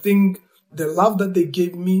massive. I think the love that they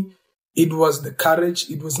gave me, it was the courage,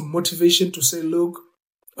 it was the motivation to say, look,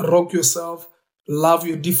 rock yourself, love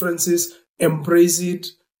your differences, embrace it,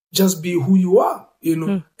 just be who you are,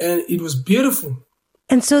 and it was beautiful.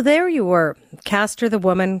 And so there you were, Castor the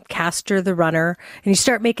woman, Castor the runner, and you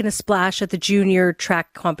start making a splash at the junior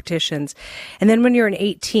track competitions. And then when you're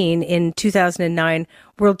 18, in 2009,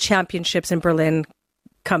 World Championships in Berlin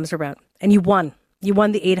comes around, and you won. You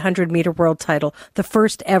won the 800-meter world title, the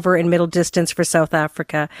first ever in middle distance for South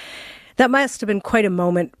Africa. That must have been quite a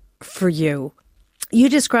moment for you. You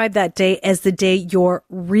described that day as the day your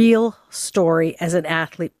real story as an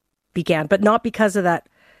athlete began, but not because of that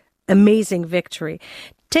amazing victory.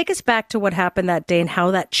 Take us back to what happened that day and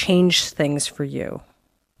how that changed things for you.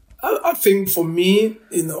 I think for me,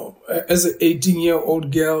 as an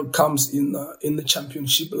 18-year-old girl comes in the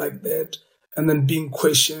championship like that, and then being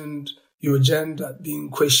questioned, your gender, being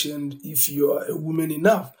questioned if you are a woman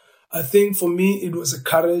enough. I think for me, it was a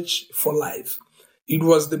courage for life. It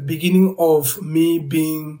was the beginning of me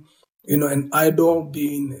being, an idol,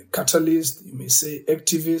 being a catalyst, you may say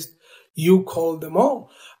activist, you call them all.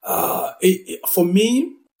 For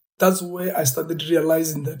me, that's where I started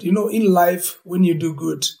realizing that, in life, when you do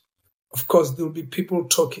good, of course, there'll be people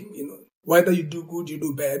talking, whether you do good, you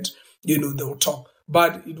do bad, they'll talk.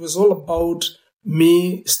 But it was all about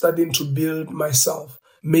me starting to build myself,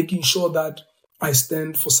 making sure that I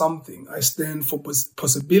stand for something. I stand for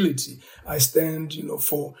possibility. I stand,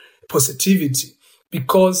 for positivity.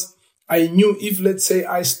 Because I knew if, let's say,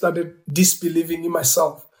 I started disbelieving in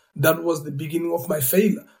myself, that was the beginning of my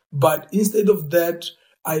failure. But instead of that,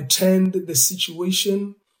 I turned the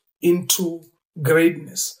situation into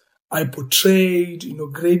greatness. I portrayed,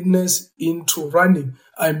 greatness into running.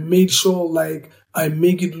 I made sure I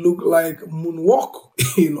make it look like moonwalk,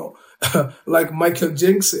 like Michael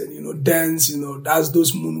Jackson, dance, does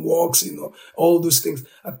those moonwalks, all those things.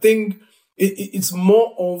 I think it's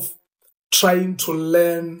more of trying to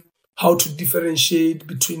learn how to differentiate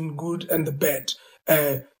between good and the bad.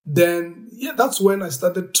 That's when I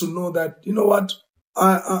started to know that, what,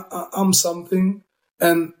 I'm something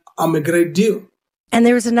and I'm a great deal. And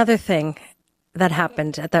there was another thing that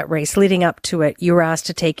happened at that race. Leading up to it, you were asked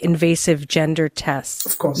to take invasive gender tests.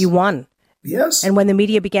 Of course. You won. Yes. And when the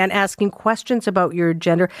media began asking questions about your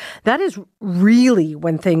gender, that is really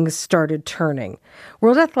when things started turning.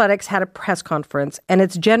 World Athletics had a press conference, and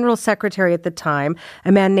its general secretary at the time,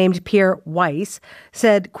 a man named Pierre Weiss,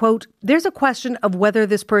 said, quote, "There's a question of whether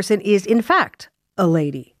this person is, in fact, a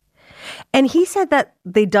lady." And he said that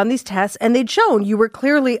they'd done these tests and they'd shown you were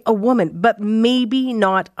clearly a woman, but maybe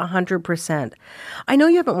not 100%. I know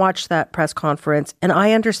you haven't watched that press conference, and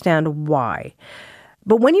I understand why.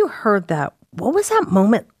 But when you heard that, what was that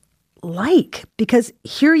moment like? Because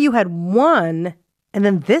here you had won, and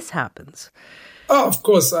then this happens. Oh, of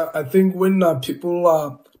course. I think when people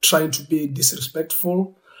are trying to be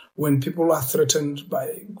disrespectful, when people are threatened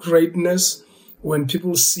by greatness, when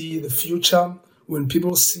people see the future, when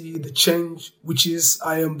people see the change, which is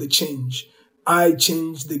I am the change. I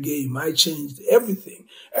changed the game. I changed everything.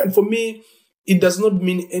 And for me, it does not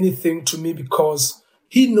mean anything to me because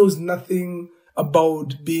he knows nothing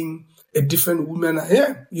about being a different woman I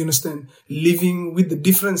am. You understand? Living with the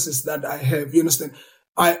differences that I have. You understand?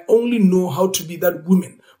 I only know how to be that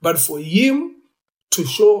woman. But for him to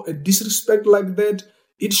show a disrespect like that,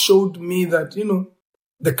 it showed me that,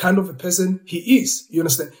 the kind of a person he is. You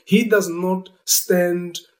understand? He does not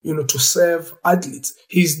stand, to serve athletes.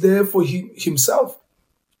 He's there for himself.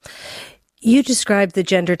 You described the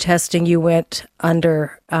gender testing you went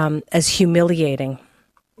under as humiliating.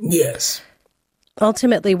 Yes.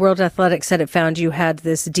 Ultimately, World Athletics said it found you had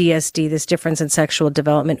this DSD, this difference in sexual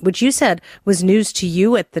development, which you said was news to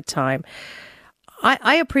you at the time.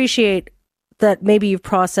 I appreciate that maybe you've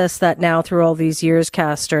processed that now through all these years,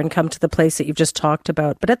 Castor, and come to the place that you've just talked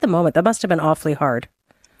about. But at the moment, that must have been awfully hard.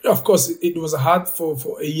 Of course, it was hard for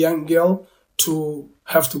a young girl to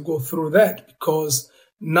have to go through that because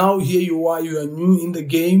now here you are new in the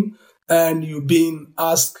game and you're being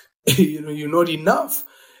asked, you're not enough.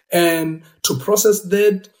 And to process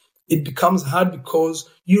that, it becomes hard because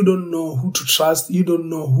you don't know who to trust. You don't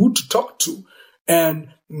know who to talk to. And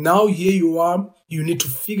now here you are, you need to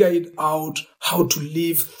figure it out how to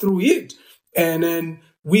live through it. And then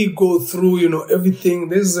we go through, everything.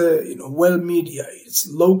 There's world media, it's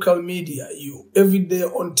local media, you every day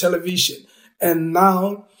on television. And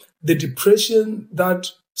now the depression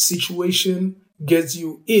that situation gets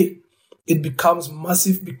you in, it becomes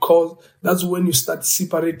massive because that's when you start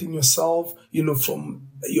separating yourself, from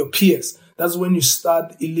your peers. That's when you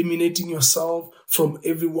start eliminating yourself from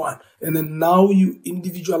everyone. And then now you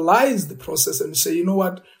individualize the process and say, you know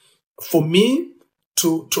what, for me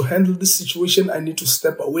to handle this situation, I need to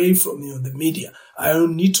step away from, the media. I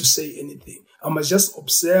don't need to say anything. I must just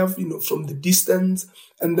observe, from the distance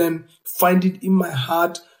and then find it in my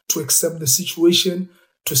heart to accept the situation,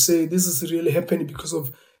 to say this is really happening because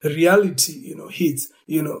of reality, hits,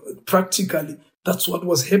 practically that's what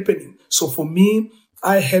was happening. So for me,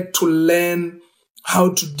 I had to learn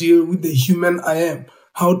how to deal with the human I am,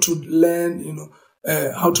 how to learn,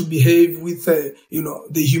 how to behave with, the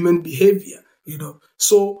human behavior,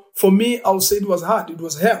 So for me, I would say it was hard. It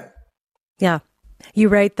was hell. Yeah. You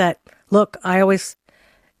write that, look, I always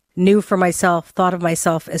knew for myself, thought of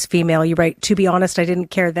myself as female. You write, to be honest, I didn't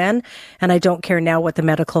care then, and I don't care now what the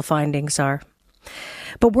medical findings are.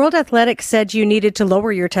 But World Athletics said you needed to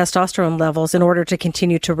lower your testosterone levels in order to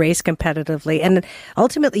continue to race competitively. And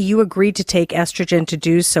ultimately, you agreed to take estrogen to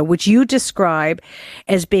do so, which you describe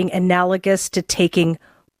as being analogous to taking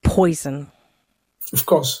poison. Of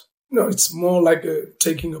course. No, it's more like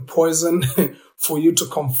taking a poison for you to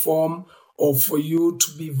conform or for you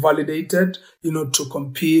to be validated, to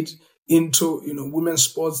compete into, women's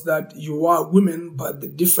sports that you are women, but the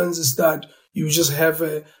difference is that you just have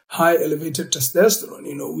a high elevated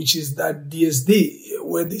testosterone, which is that DSD,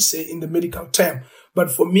 where they say in the medical term.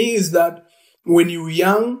 But for me is that when you're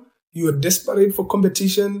young, you are desperate for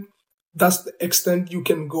competition. That's the extent you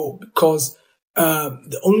can go, because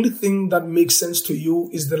the only thing that makes sense to you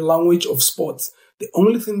is the language of sports. The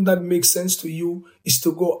only thing that makes sense to you is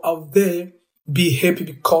to go out there, be happy,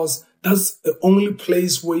 because that's the only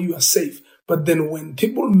place where you are safe. But then when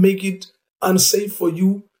people make it unsafe for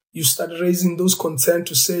you, you start raising those concerns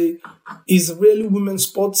to say, is really women's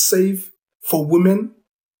sports safe for women?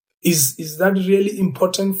 Is that really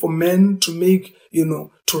important for men to make,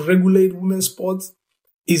 to regulate women's sports?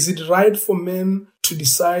 Is it right for men to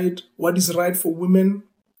decide what is right for women?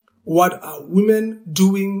 What are women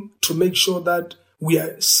doing to make sure that we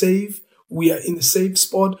are safe? We are in a safe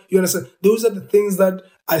spot. You understand? Those are the things that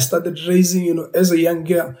I started raising, as a young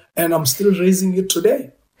girl, and I'm still raising it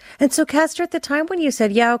today. And so, Castor, at the time when you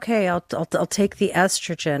said, yeah, okay, I'll take the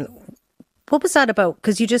estrogen, what was that about?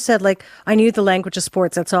 Because you just said, I knew the language of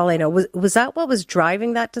sports. That's all I know. Was that what was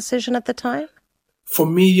driving that decision at the time? For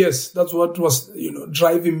me, yes, that's what was,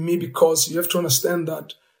 driving me, because you have to understand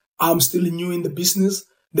that I'm still new in the business.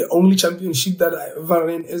 The only championship that I ever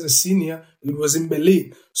ran as a senior, it was in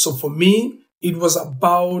Berlin. So for me, it was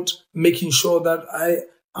about making sure that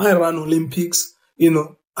I run Olympics,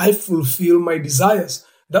 I fulfill my desires.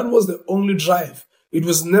 That was the only drive. It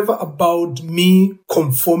was never about me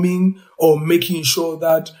conforming or making sure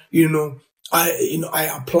that, I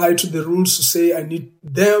apply to the rules to say I need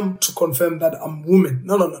them to confirm that I'm woman.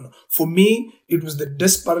 No. For me, it was the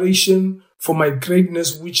desperation for my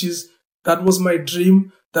greatness, that was my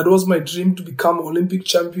dream. That was my dream, to become an Olympic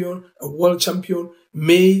champion, a world champion,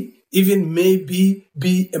 maybe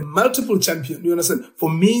be a multiple champion. You understand? For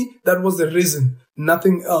me, that was the reason,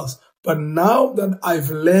 nothing else. But now that I've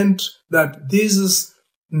learned that this is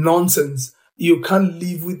nonsense, you can't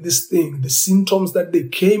live with this thing, the symptoms that they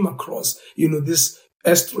came across, this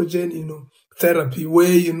estrogen, therapy,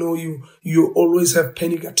 where, you always have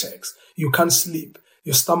panic attacks. You can't sleep.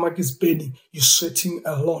 Your stomach is paining. You're sweating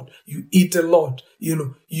a lot. You eat a lot.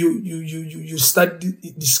 You start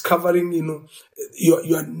discovering,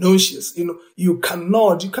 you are nauseous. You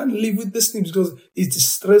can't live with this thing, because it is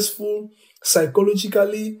stressful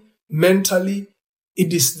psychologically, mentally.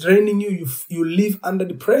 It is draining you. You live under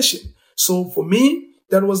depression. So for me,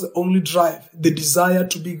 that was the only drive, the desire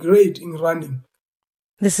to be great in running.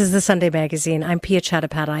 This is the Sunday Magazine. I'm Pia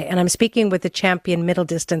Chattopadhyay, and I'm speaking with the champion middle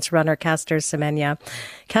distance runner, Castor Semenya.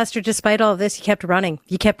 Castor, despite all of this, you kept running.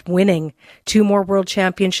 You kept winning. 2 more world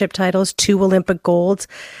championship titles, 2 Olympic golds.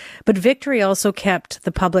 But victory also kept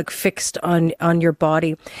the public fixed on your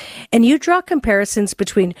body. And you draw comparisons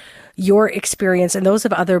between your experience and those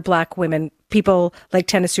of other Black women, people like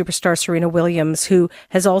tennis superstar Serena Williams, who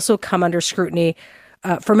has also come under scrutiny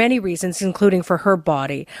for many reasons, including for her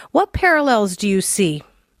body. What parallels do you see?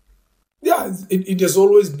 Yeah, it has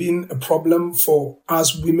always been a problem for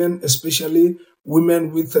us women, especially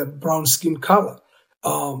women with a brown skin color.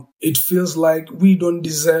 It feels like we don't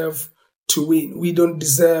deserve to win. We don't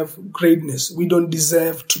deserve greatness. We don't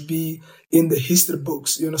deserve to be in the history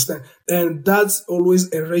books. You understand? And that's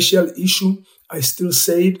always a racial issue. I still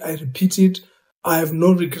say it. I repeat it. I have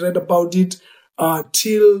no regret about it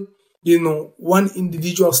till, one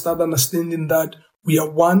individual start understanding that we are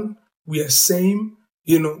one, we are same.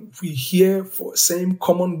 We here for same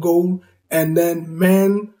common goal, and then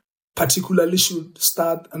men particularly should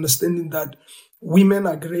start understanding that women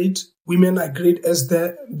are great. Women are great as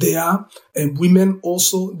they are, and women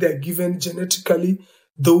also, they're given genetically.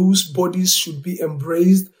 Those bodies should be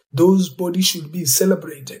embraced. Those bodies should be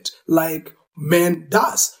celebrated like men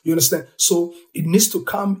does. You understand? So it needs to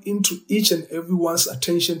come into each and everyone's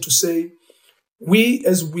attention to say, we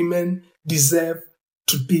as women deserve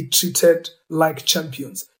to be treated like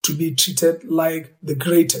champions, to be treated like the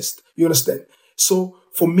greatest. You understand? So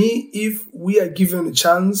for me, if we are given a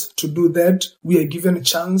chance to do that, we are given a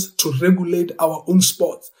chance to regulate our own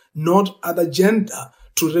sports, not other gender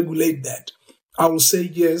to regulate that. I will say,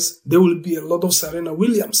 yes, there will be a lot of Serena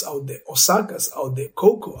Williams out there, Osakas out there,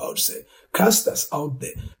 Coco out there, Casters out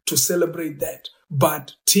there to celebrate that.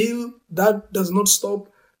 But till that does not stop,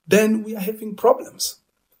 then we are having problems.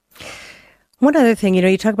 One other thing,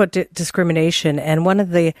 you talk about discrimination, and one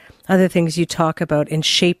of the other things you talk about in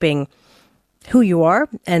shaping who you are,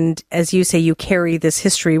 and as you say, you carry this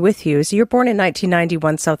history with you. So you're born in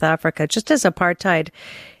 1991, South Africa, just as apartheid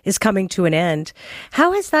is coming to an end.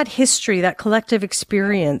 How has that history, that collective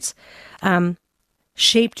experience,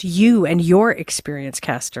 shaped you and your experience,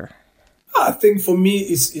 Castor? I think for me,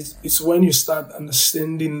 it's when you start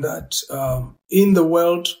understanding that in the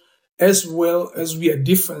world, as well as we are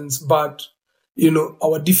different, but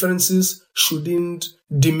our differences shouldn't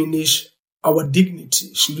diminish our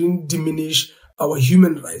dignity, shouldn't diminish our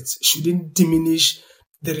human rights, shouldn't diminish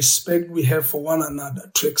the respect we have for one another,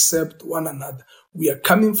 to accept one another. We are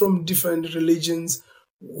coming from different religions.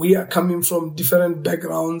 We are coming from different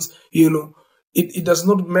backgrounds. It does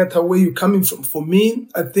not matter where you're coming from. For me,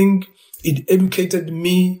 I think it educated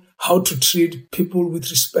me how to treat people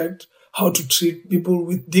with respect, how to treat people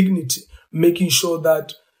with dignity, making sure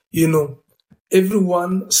that,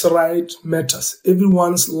 everyone's right matters.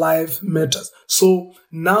 Everyone's life matters. So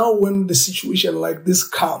now when the situation like this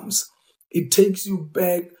comes, it takes you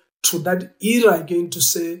back to that era again to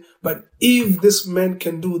say, but if this man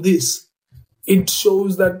can do this, it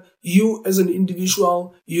shows that you as an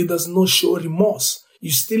individual, you does not show remorse.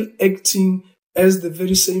 You're still acting as the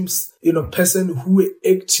very same, person who were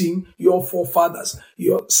acting your forefathers.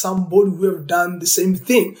 You're somebody who have done the same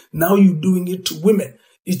thing. Now you're doing it to women.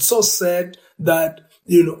 It's so sad that,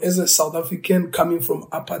 as a South African coming from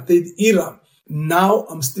apartheid era, now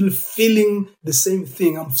I'm still feeling the same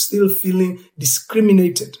thing. I'm still feeling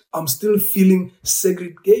discriminated. I'm still feeling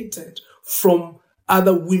segregated from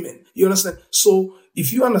other women. You understand? So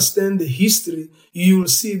if you understand the history, you will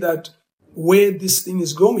see that where this thing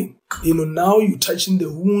is going. Now you're touching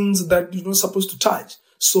the wounds that you're not supposed to touch.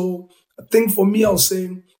 So I think for me, I'll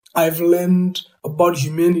say I've learned about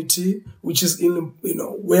humanity, which is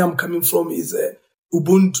where I'm coming from is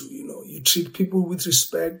Ubuntu. You treat people with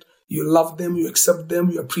respect. You love them, you accept them,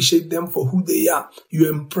 you appreciate them for who they are. You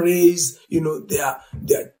embrace,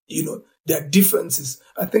 their differences.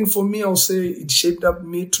 I think for me, I'll say it shaped up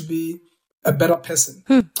me to be a better person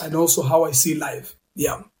and also how I see life.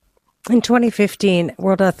 Yeah. In 2015,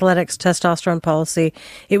 World Athletics testosterone policy,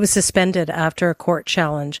 it was suspended after a court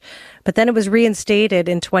challenge, but then it was reinstated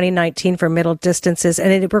in 2019 for middle distances,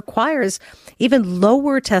 and it requires even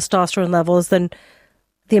lower testosterone levels than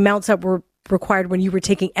the amounts that were required when you were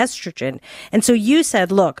taking estrogen. And so you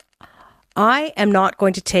said, look, I am not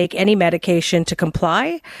going to take any medication to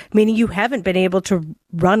comply, meaning you haven't been able to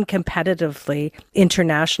run competitively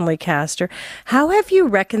internationally, Castor. How have you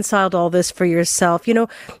reconciled all this for yourself? You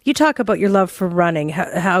talk about your love for running,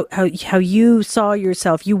 how you saw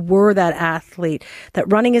yourself. You were that athlete,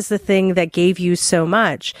 that running is the thing that gave you so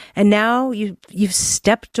much. And now you've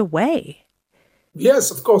stepped away.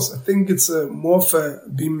 Yes, of course. I think it's more of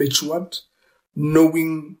being matured,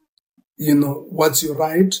 knowing, what's your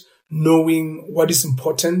right, knowing what is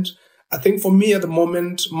important. I think for me at the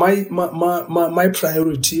moment, my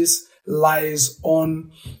priorities lies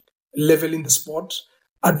on leveling the sport,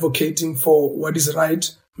 advocating for what is right,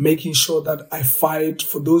 making sure that I fight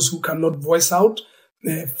for those who cannot voice out,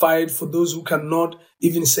 fight for those who cannot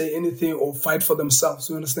even say anything or fight for themselves.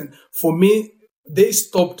 You understand? For me, they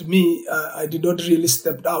stopped me. I did not really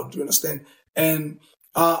step out. You understand? And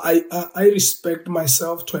I respect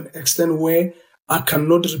myself to an extent where I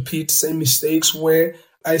cannot repeat same mistakes where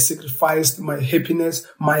I sacrificed my happiness,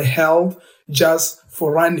 my health just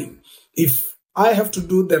for running. If I have to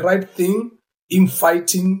do the right thing in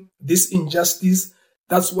fighting this injustice,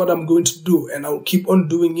 that's what I'm going to do. And I'll keep on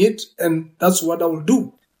doing it. And that's what I will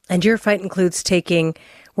do. And your fight includes taking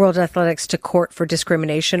World Athletics to court for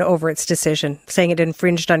discrimination over its decision, saying it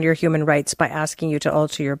infringed on your human rights by asking you to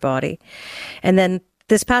alter your body. And then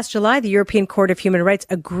this past July, the European Court of Human Rights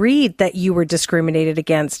agreed that you were discriminated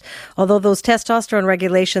against. Although those testosterone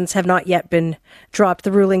regulations have not yet been dropped,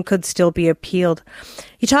 the ruling could still be appealed.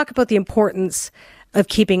 You talk about the importance of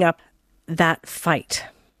keeping up that fight.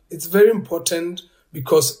 It's very important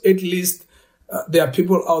because at least there are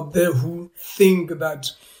people out there who think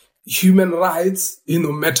that human rights,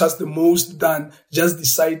 matters the most than just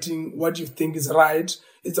deciding what you think is right.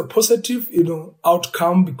 It's a positive,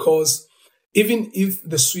 outcome because even if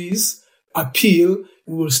the Swiss appeal,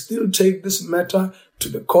 we will still take this matter to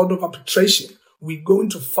the court of arbitration. We're going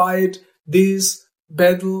to fight this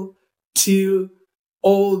battle till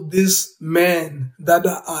all these men that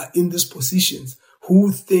are in these positions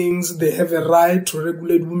who thinks they have a right to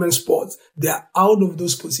regulate women's sports, they are out of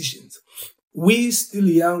those positions. We still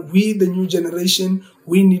young, we the new generation,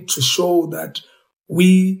 we need to show that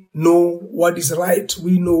we know what is right.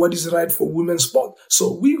 We know what is right for women's sport.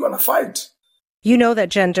 So we're going to fight. You know that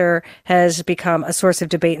gender has become a source of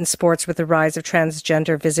debate in sports with the rise of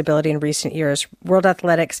transgender visibility in recent years. World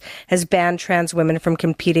Athletics has banned trans women from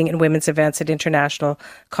competing in women's events at international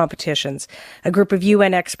competitions. A group of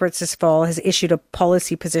UN experts this fall has issued a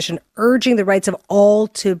policy position urging the rights of all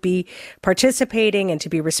to be participating and to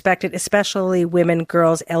be respected, especially women,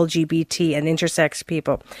 girls, LGBT, and intersex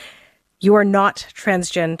people. You are not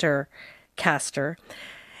transgender, Castor.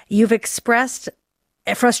 You've expressed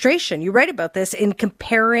frustration. You write about this in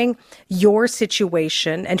comparing your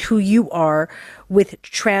situation and who you are with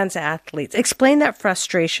trans athletes. Explain that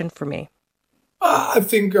frustration for me. I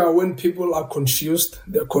think when people are confused,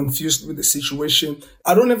 they're confused with the situation.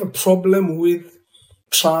 I don't have a problem with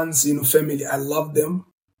trans family. I love them.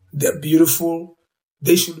 They're beautiful.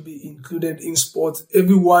 They should be included in sports.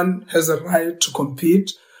 Everyone has a right to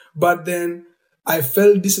compete. But then I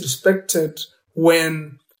felt disrespected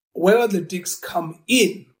when athletics come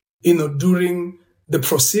in, during the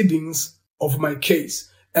proceedings of my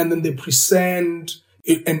case. And then they present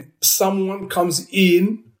it, and someone comes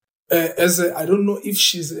in I don't know if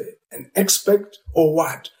she's an expert or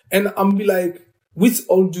what. And I'm be like, with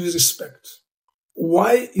all due respect,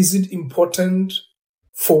 why is it important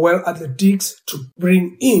for World Athletics to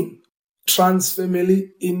bring in trans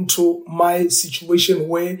family into my situation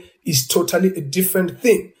where it's totally a different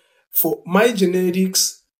thing? For my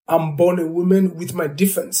genetics, I'm born a woman with my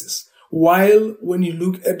differences. While when you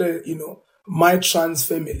look at my trans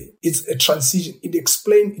family, it's a transition. It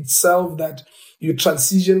explains itself that you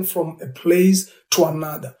transition from a place to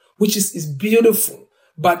another, which is beautiful.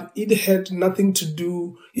 But it had nothing to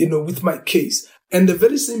do, with my case. And the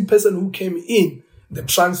very same person who came in, the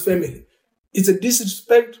trans family, it's a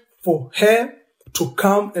disrespect for her to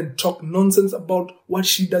come and talk nonsense about what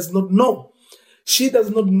she does not know. She does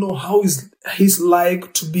not know how it's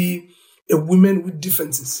like to be a woman with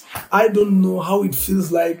differences. I don't know how it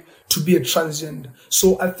feels like to be a transgender.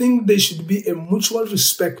 So I think there should be a mutual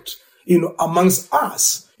respect, amongst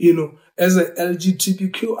us, as a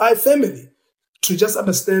LGBTQI family, to just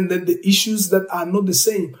understand that the issues that are not the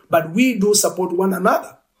same, but we do support one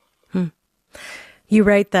another. You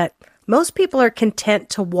write that most people are content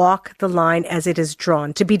to walk the line as it is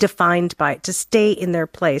drawn, to be defined by it, to stay in their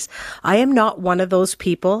place. I am not one of those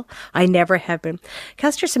people. I never have been.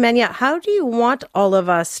 Castor Semenya, how do you want all of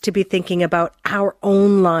us to be thinking about our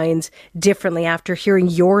own lines differently after hearing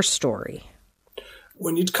your story?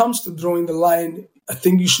 When it comes to drawing the line, I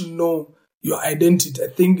think you should know your identity. I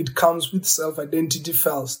think it comes with self-identity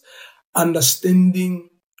first. Understanding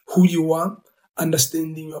who you are,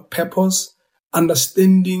 understanding your purpose,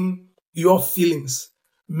 understanding your feelings,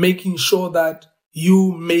 making sure that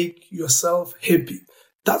you make yourself happy.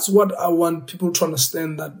 That's what I want people to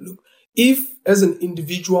understand, that look, if as an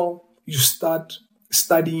individual you start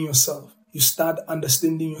studying yourself, you start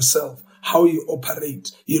understanding yourself, how you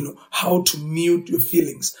operate, how to mute your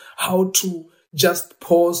feelings, how to just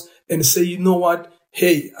pause and say, you know what,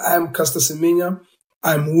 hey, I'm Castor Semenya,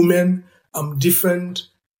 I'm woman, I'm different.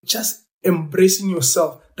 Just embracing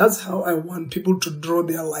yourself. That's how I want people to draw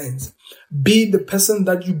their lines. Be the person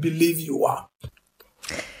that you believe you are.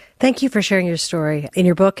 Thank you for sharing your story in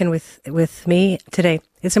your book and with me today.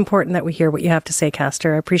 It's important that we hear what you have to say,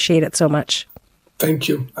 Castor. I appreciate it so much. Thank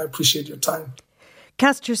you. I appreciate your time.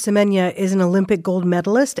 Castor Semenya is an Olympic gold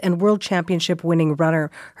medalist and world championship winning runner.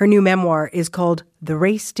 Her new memoir is called The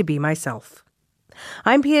Race to Be Myself.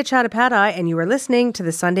 I'm Pia Chattopadhyay, and you are listening to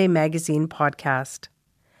the Sunday Magazine podcast.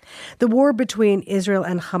 The war between Israel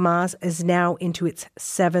and Hamas is now into its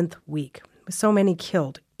 7th week, with so many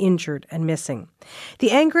killed, injured, and missing.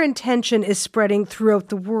 The anger and tension is spreading throughout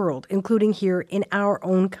the world, including here in our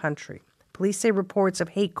own country. Police say reports of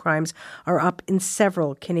hate crimes are up in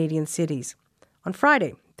several Canadian cities. On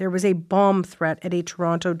Friday, there was a bomb threat at a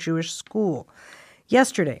Toronto Jewish school.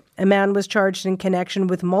 Yesterday, a man was charged in connection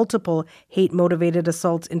with multiple hate-motivated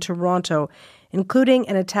assaults in Toronto, including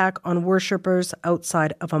an attack on worshippers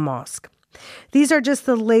outside of a mosque. These are just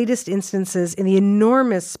the latest instances in the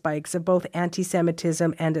enormous spikes of both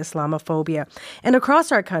antisemitism and Islamophobia. And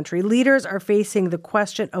across our country, leaders are facing the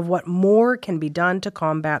question of what more can be done to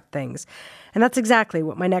combat things. And that's exactly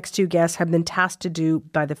what my next two guests have been tasked to do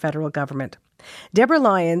by the federal government. Deborah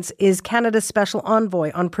Lyons is Canada's special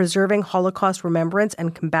envoy on preserving Holocaust remembrance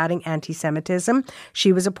and combating anti-Semitism.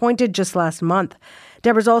 She was appointed just last month.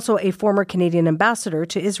 Deborah's also a former Canadian ambassador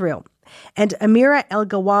to Israel. And Amira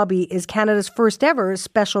El-Gawabi is Canada's first ever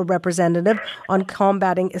special representative on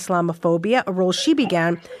combating Islamophobia, a role she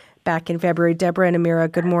began back in February. Deborah and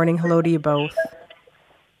Amira, good morning. Hello to you both.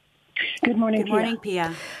 Good morning, Good morning,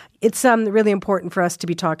 Pia. It's really important for us to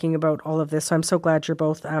be talking about all of this. So I'm so glad you're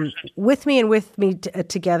both with me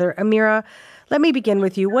together. Amira, let me begin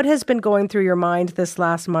with you. What has been going through your mind this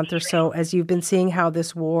last month or so as you've been seeing how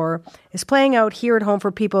this war is playing out here at home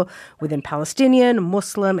for people within Palestinian,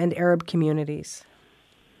 Muslim, and Arab communities?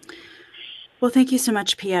 Well, thank you so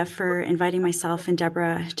much, Pia, for inviting myself and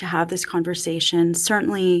Deborah to have this conversation.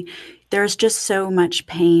 Certainly, there's just so much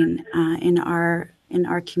pain in our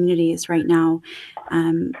communities right now.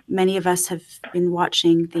 Many of us have been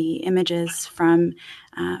watching the images from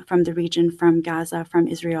the region, from Gaza, from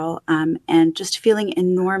Israel, and just feeling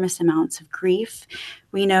enormous amounts of grief.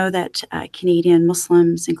 We know that Canadian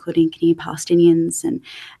Muslims, including Canadian Palestinians and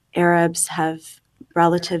Arabs, have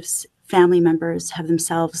relatives, family members, have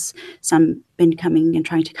themselves, some been coming and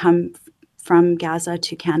trying to come from Gaza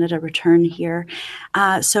to Canada, return here.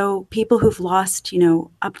 So people who've lost,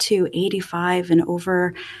 up to 85 and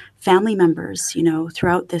over family members,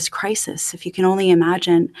 throughout this crisis. If you can only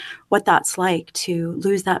imagine what that's like to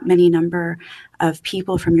lose that many number of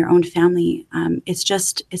people from your own family, it's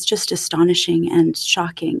just astonishing and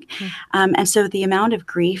shocking. And so the amount of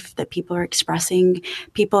grief that people are expressing,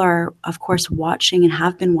 people are, of course, watching and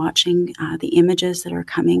have been watching the images that are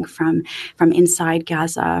coming from inside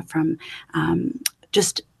Gaza, from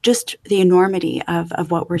just the enormity of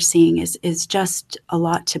what we're seeing is just a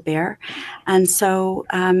lot to bear. And so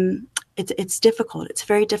it's difficult. It's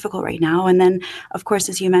very difficult right now. And then, of course,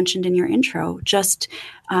 as you mentioned in your intro, just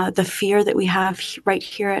the fear that we have right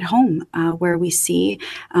here at home, where we see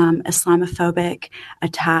Islamophobic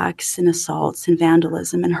attacks and assaults and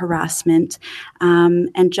vandalism and harassment,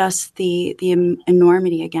 and just the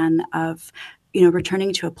enormity again of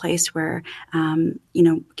returning to a place where,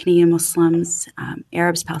 Canadian Muslims,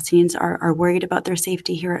 Arabs, Palestinians are worried about their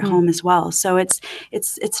safety here at home as well. So it's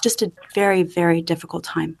just a very, very difficult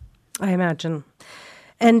time. I imagine.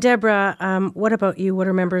 And Deborah, what about you? What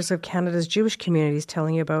are members of Canada's Jewish communities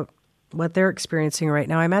telling you about what they're experiencing right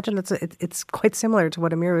now? I imagine it's quite similar to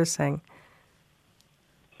what Amir was saying.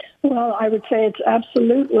 Well, I would say it's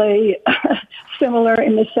absolutely similar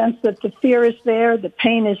in the sense that the fear is there, the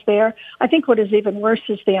pain is there. I think what is even worse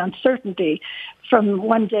is the uncertainty from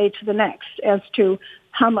one day to the next as to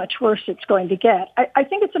how much worse it's going to get. I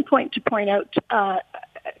think it's important to point out,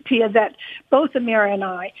 Pia, that both Amira and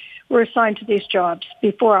I were assigned to these jobs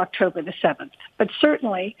before October the 7th. But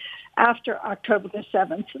certainly after October the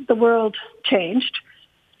 7th, the world changed.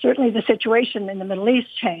 Certainly the situation in the Middle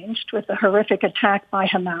East changed with the horrific attack by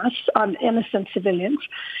Hamas on innocent civilians.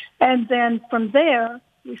 And then from there,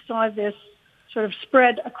 we saw this sort of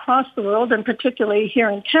spread across the world, and particularly here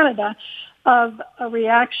in Canada, of a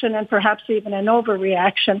reaction and perhaps even an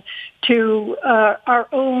overreaction to our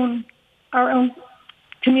own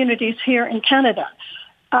communities here in Canada.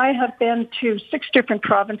 I have been to 6 different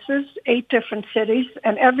provinces, 8 different cities,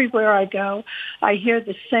 and everywhere I go, I hear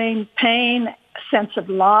the same pain, sense of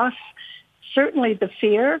loss, certainly the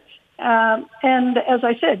fear, and as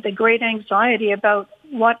I said, the great anxiety about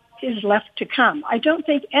what is left to come. I don't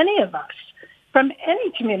think any of us from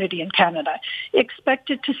any community in Canada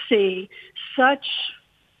expected to see such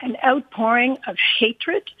an outpouring of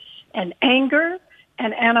hatred and anger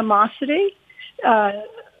and animosity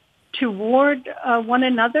toward one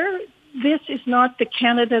another. This is not the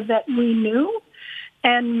Canada that we knew,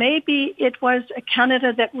 and maybe it was a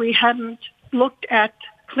Canada that we hadn't looked at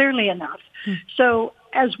clearly enough. So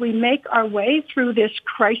as we make our way through this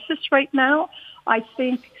crisis right now, I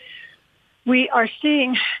think we are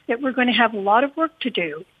seeing that we're going to have a lot of work to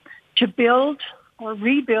do to build or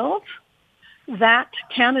rebuild that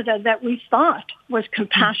Canada that we thought was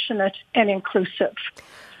compassionate and inclusive.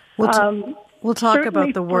 We'll talk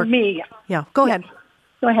about the work. For me, yeah, go ahead.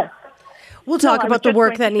 Go ahead. We'll talk about the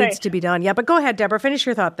work that needs to be done. Yeah, but go ahead, Deborah. Finish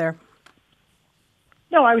your thought there.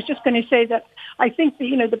 No, I was just going to say that I think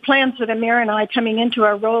that, the plans that Amir and I coming into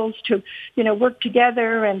our roles to, work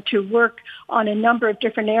together and to work on a number of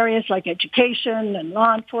different areas like education and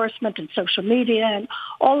law enforcement and social media and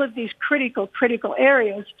all of these critical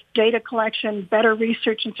areas, data collection, better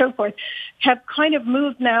research and so forth, have kind of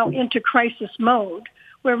moved now into crisis mode,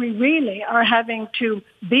 where we really are having to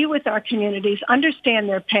be with our communities, understand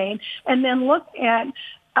their pain, and then look at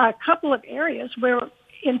a couple of areas where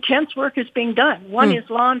intense work is being done. One is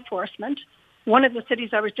law enforcement. One of the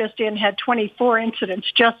cities I was just in had 24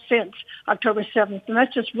 incidents just since October 7th, and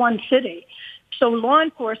that's just one city. So law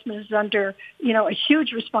enforcement is under, a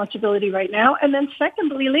huge responsibility right now. And then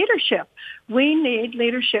secondly, leadership. We need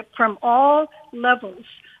leadership from all levels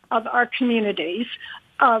of our communities,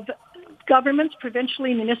 of governments,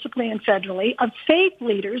 provincially, municipally, and federally, of faith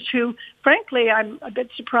leaders who, frankly, I'm a bit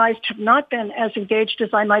surprised have not been as engaged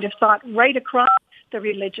as I might have thought right across the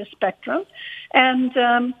religious spectrum, and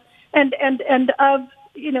of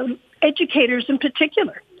educators in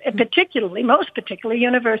particular, most particularly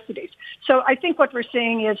universities. So I think what we're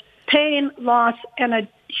seeing is pain, loss, and a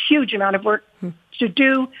huge amount of work to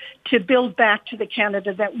do to build back to the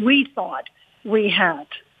Canada that we thought we had.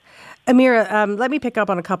 Amira, let me pick up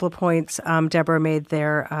on a couple of points Deborah made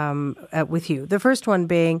there with you. The first one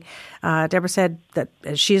being, Deborah said that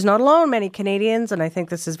she is not alone. Many Canadians, and I think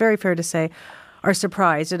this is very fair to say, are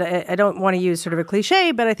surprised. And I don't want to use sort of a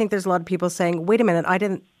cliche, but I think there's a lot of people saying, wait a minute,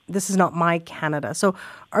 this is not my Canada. So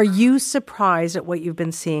are you surprised at what you've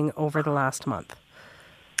been seeing over the last month?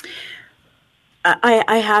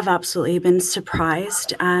 I have absolutely been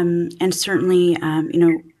surprised. And certainly,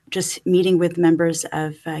 just meeting with members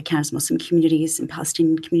of Canada's Muslim communities and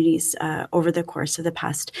Palestinian communities over the course of the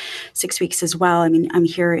past 6 weeks as well. I mean, I'm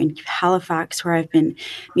here in Halifax where I've been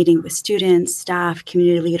meeting with students, staff,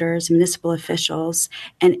 community leaders, municipal officials,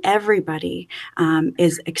 and everybody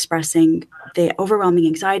is expressing the overwhelming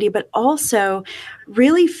anxiety, but also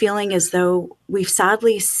really feeling as though we've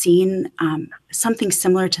sadly seen something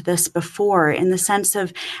similar to this before, in the sense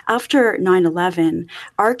of after 9/11,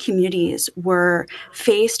 our communities were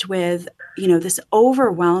faced with, this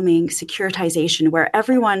overwhelming securitization where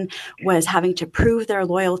everyone was having to prove their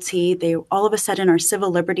loyalty. They all of a sudden, our civil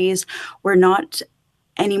liberties were not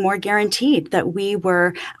any more guaranteed, that we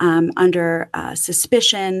were under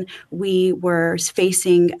suspicion. We were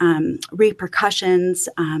facing repercussions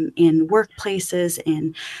in workplaces,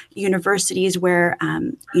 in universities, where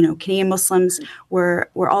Canadian Muslims were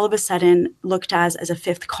all of a sudden looked as a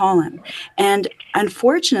fifth column. And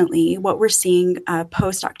unfortunately, what we're seeing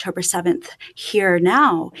post October 7th here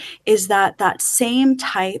now is that same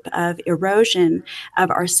type of erosion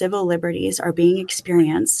of our civil liberties are being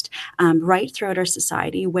experienced right throughout our society,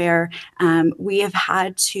 where we have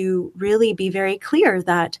had to really be very clear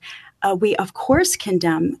that we, of course,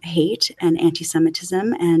 condemn hate and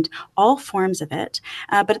antisemitism and all forms of it.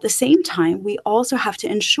 But at the same time, we also have to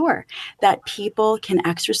ensure that people can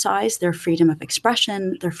exercise their freedom of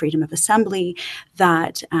expression, their freedom of assembly,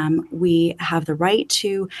 that we have the right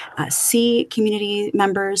to see community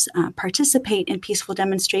members participate in peaceful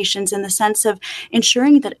demonstrations, in the sense of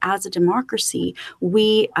ensuring that as a democracy,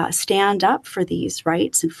 we stand up for these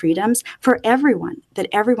rights and freedoms for everyone, that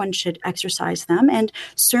everyone should exercise them. And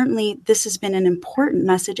certainly, this has been an important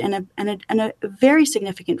message and a very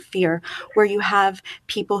significant fear, where you have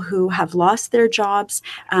people who have lost their jobs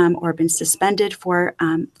or been suspended for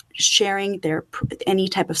sharing any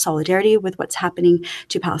type of solidarity with what's happening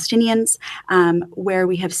to Palestinians, where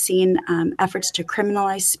we have seen efforts to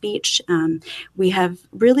criminalize speech. We have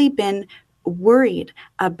really been worried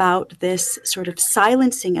about this sort of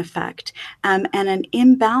silencing effect and an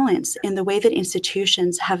imbalance in the way that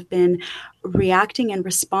institutions have been reacting and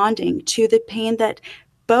responding to the pain that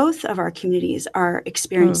both of our communities are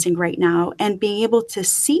experiencing right now, and being able to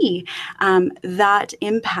see that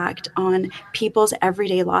impact on people's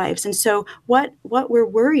everyday lives. And so what we're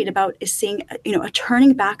worried about is seeing, a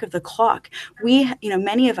turning back of the clock. We,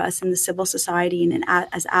 many of us in the civil society and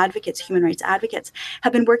as advocates, human rights advocates,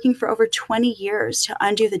 have been working for over 20 years to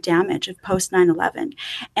undo the damage of post 9/11.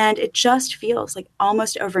 And it just feels like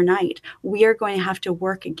almost overnight, we are going to have to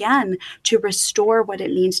work again to restore what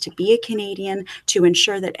it means to be a Canadian, to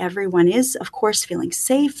ensure that everyone is, of course, feeling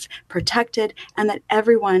safe, protected, and that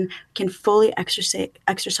everyone can fully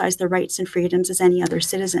exercise their rights and freedoms as any other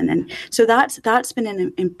citizen. And so that's been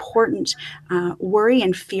an important worry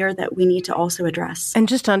and fear that we need to also address. And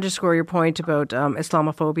just to underscore your point about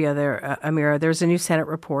Islamophobia there, Amira, there's a new Senate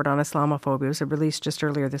report on Islamophobia. It was released just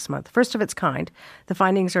earlier this month. First of its kind. The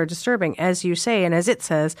findings are disturbing. As you say, and as it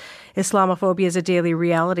says, Islamophobia is a daily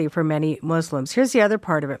reality for many Muslims. Here's the other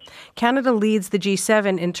part of it. Canada leads the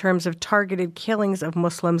G7 in terms of targeted killings of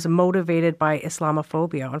Muslims motivated by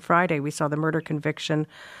Islamophobia. On Friday, we saw the murder conviction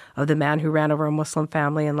of the man who ran over a Muslim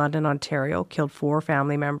family in London, Ontario, killed 4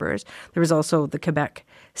 family members. There was also the Quebec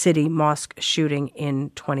City mosque shooting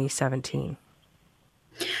in 2017.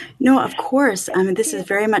 No, of course. I mean, this is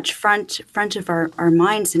very much front of our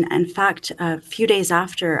minds. And in fact, a few days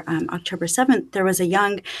after October 7th, there was a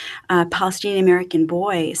young Palestinian-American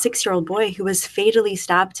boy, 6-year-old boy, who was fatally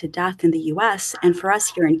stabbed to death in the U.S. And for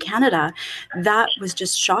us here in Canada, that was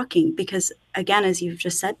just shocking because, again, as you've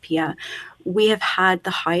just said, Pia, we have had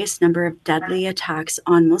the highest number of deadly attacks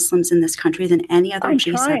on Muslims in this country than any other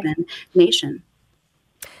G7 nation.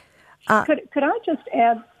 Could I just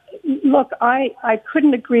add look, I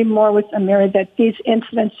couldn't agree more with Amira that these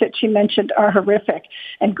incidents that she mentioned are horrific.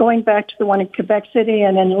 And going back to the one in Quebec City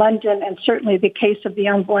and in London, and certainly the case of the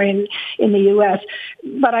young boy in the U.S.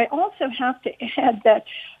 But I also have to add that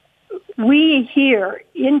we here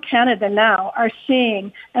in Canada now are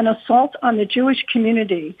seeing an assault on the Jewish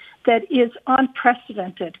community that is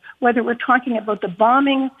unprecedented, whether we're talking about the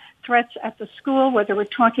bombing threats at the school, whether we're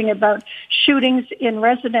talking about shootings in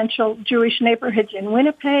residential Jewish neighborhoods in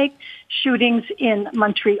Winnipeg, shootings in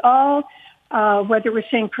Montreal, whether we're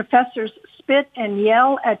seeing professors spit and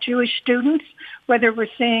yell at Jewish students, whether we're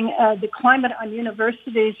seeing the climate on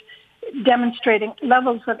universities demonstrating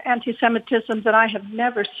levels of anti-Semitism that I have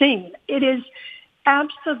never seen. It is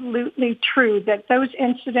absolutely true that those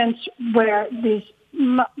incidents where these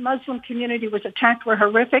Muslim community was attacked were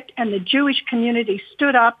horrific, and the Jewish community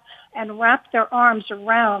stood up and wrapped their arms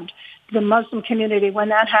around the Muslim community when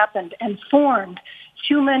that happened and formed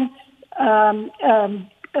human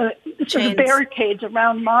sort of barricades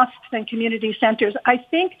around mosques and community centers. I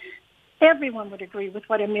think everyone would agree with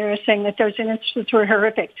what Amira is saying, that those incidents were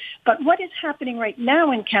horrific. But what is happening right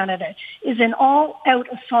now in Canada is an all-out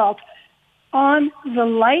assault on the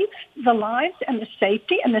lives and the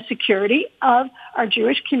safety and the security of our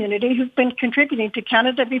Jewish community who've been contributing to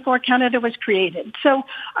Canada before Canada was created. So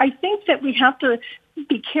I think that we have to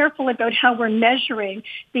be careful about how we're measuring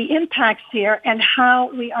the impacts here and how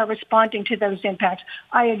we are responding to those impacts.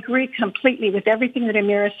 I agree completely with everything that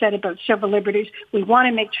Amira said about civil liberties. We want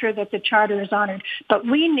to make sure that the Charter is honored, but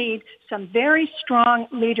we need some very strong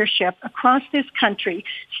leadership across this country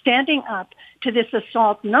standing up to this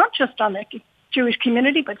assault, not just on the Jewish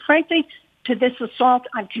community, but frankly, to this assault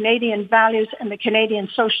on Canadian values and the Canadian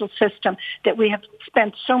social system that we have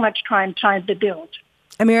spent so much time trying to build.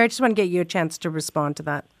 Amira, I just want to get you a chance to respond to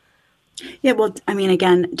that. Yeah, well, I mean,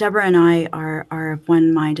 again, Deborah and I are of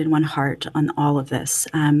one mind and one heart on all of this.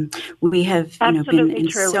 We have, been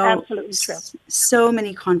in so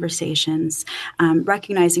many conversations,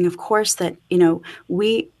 recognizing, of course, that,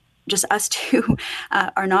 we, just us two,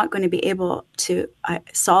 are not going to be able to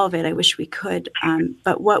solve it. I wish we could.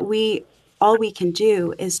 But all we can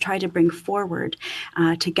do is try to bring forward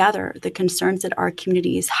together the concerns that our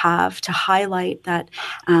communities have, to highlight that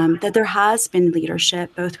there has been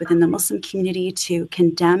leadership both within the Muslim community to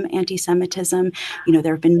condemn anti-Semitism.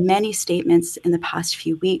 There have been many statements in the past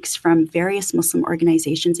few weeks from various Muslim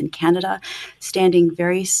organizations in Canada standing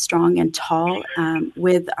very strong and tall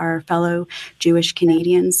with our fellow Jewish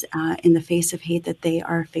Canadians in the face of hate that they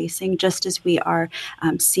are facing, just as we are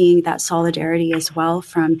seeing that solidarity as well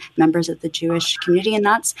from members of the Jewish community. And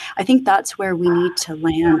I think that's where we need to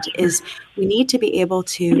land, is we need to be able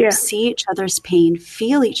to see each other's pain,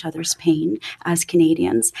 feel each other's pain as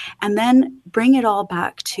Canadians, and then bring it all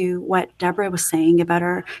back to what Deborah was saying about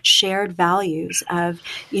our shared values of,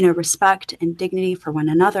 respect and dignity for one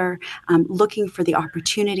another, looking for the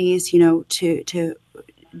opportunities, to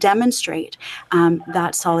demonstrate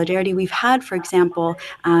that solidarity. We've had, for example,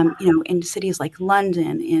 in cities like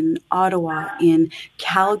London, in Ottawa, in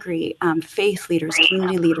Calgary, faith leaders,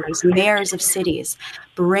 community leaders, mayors of cities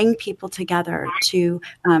bring people together to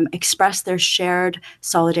express their shared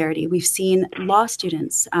solidarity. We've seen law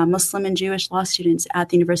students, Muslim and Jewish law students at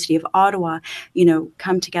the University of Ottawa,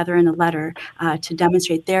 come together in a letter to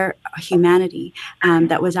demonstrate their humanity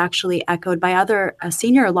that was actually echoed by other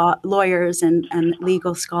senior lawyers and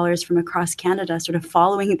legal scholars from across Canada, sort of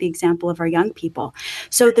following the example of our young people.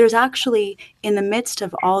 So there's actually, in the midst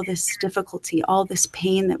of all this difficulty, all this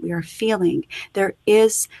pain that we are feeling, there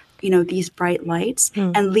is these bright lights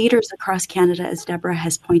and leaders across Canada, as Deborah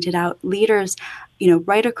has pointed out, leaders,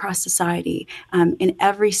 right across society, in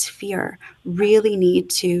every sphere, really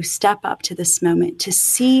need to step up to this moment to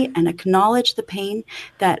see and acknowledge the pain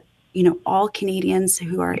that all Canadians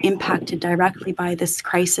who are impacted directly by this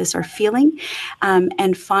crisis are feeling,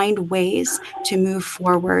 and find ways to move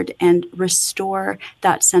forward and restore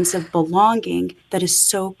that sense of belonging that is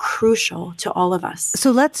so crucial to all of us.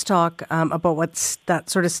 So let's talk about what that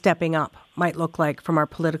sort of stepping up might look like from our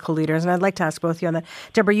political leaders. And I'd like to ask both of you on that.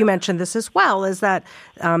 Deborah, you mentioned this as well, is that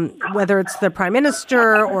whether it's the Prime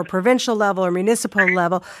Minister or provincial level or municipal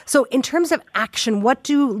level. So in terms of action, what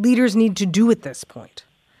do leaders need to do at this point?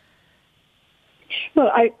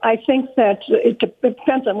 Well, I think that it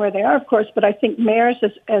depends on where they are, of course, but I think mayors,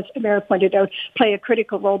 as Amira pointed out, play a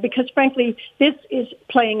critical role because, frankly, this is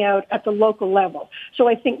playing out at the local level. So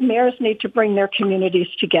I think mayors need to bring their communities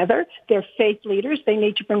together, their faith leaders. They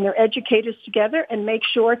need to bring their educators together and make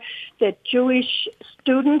sure that Jewish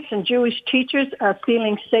students and Jewish teachers are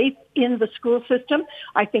feeling safe in the school system.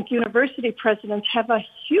 I think university presidents have a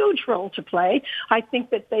huge role to play. I think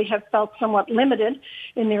that they have felt somewhat limited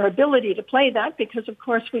in their ability to play that because, of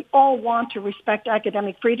course, we all want to respect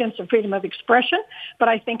academic freedoms and freedom of expression. But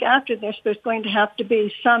I think after this, there's going to have to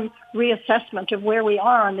be some reassessment of where we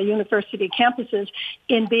are on the university campuses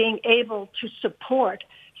in being able to support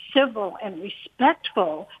civil and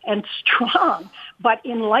respectful and strong but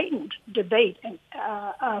enlightened debate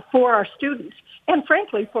for our students and,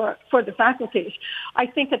 frankly, for the faculties. I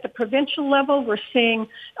think at the provincial level, we're seeing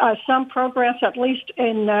some progress, at least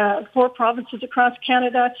in 4 provinces across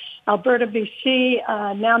Canada, Alberta, BC,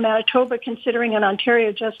 now Manitoba considering, and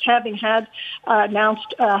Ontario just having had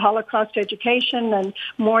announced Holocaust education and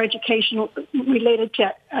more education related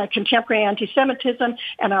to contemporary antisemitism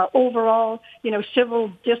and our overall,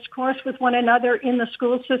 civil discourse with one another in the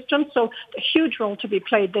school system. So a huge role to be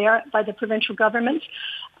played there by the provincial governments.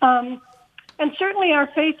 And certainly our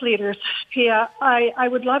faith leaders, Pia, I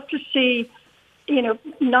would love to see,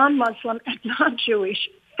 non-Muslim and non-Jewish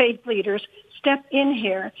faith leaders step in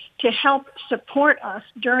here to help support us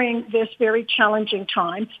during this very challenging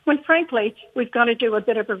time when, frankly, we've got to do a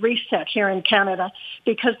bit of a reset here in Canada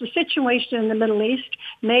because the situation in the Middle East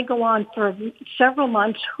may go on for several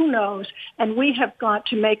months, who knows, and we have got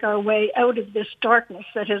to make our way out of this darkness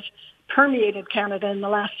that has permeated Canada in the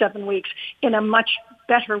last 7 weeks in a much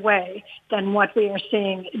better way than what we are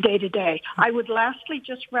seeing day to day. I would lastly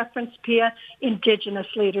just reference, Pia, Indigenous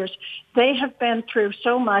leaders. They have been through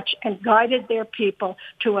so much and guided their people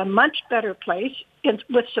to a much better place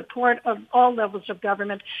with support of all levels of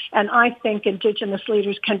government. And I think Indigenous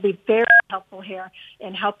leaders can be very helpful here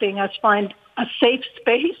in helping us find a safe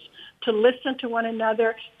space to listen to one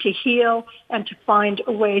another, to heal, and to find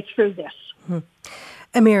a way through this.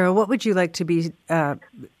 Amira, what would you like to be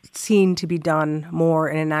seen to be done more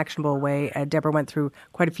in an actionable way? Deborah went through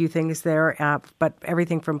quite a few things there, but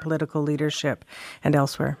everything from political leadership and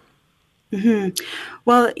elsewhere. Mm-hmm.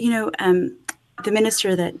 Well, the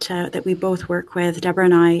minister that we both work with, Deborah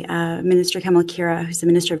and I, Minister Kamal Kira, who's the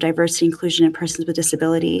Minister of Diversity, Inclusion, and Persons with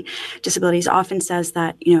Disabilities, often says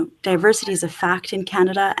that, diversity is a fact in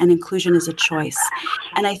Canada and inclusion is a choice.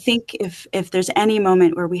 And I think if there's any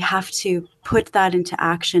moment where we have to put that into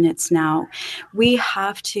action, it's now. We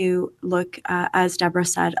have to look, as Deborah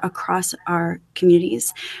said, across our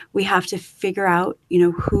communities. We have to figure out,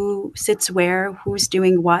 who sits where, who's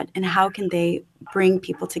doing what, and how can they bring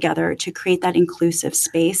people together to create that inclusive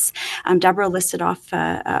space. Deborah listed off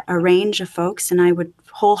a range of folks, and I would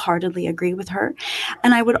wholeheartedly agree with her.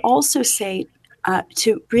 And I would also say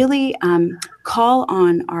to really call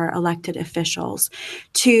on our elected officials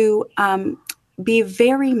to be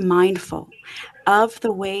very mindful of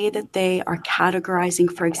the way that they are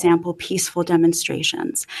categorizing, for example, peaceful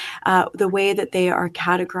demonstrations, the way that they are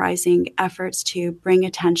categorizing efforts to bring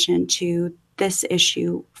attention to this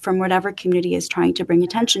issue from whatever community is trying to bring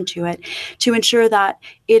attention to it, to ensure that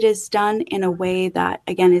it is done in a way that,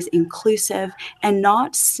 again, is inclusive and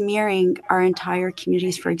not smearing our entire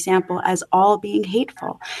communities, for example, as all being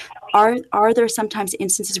hateful. Are there sometimes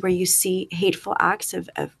instances where you see hateful acts of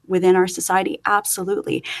within our society?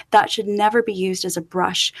 Absolutely. That should never be used as a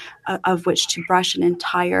brush of which to brush an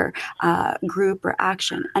entire group or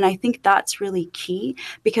action. And I think that's really key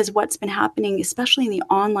because what's been happening, especially in the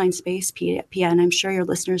online space, Pia, and I'm sure your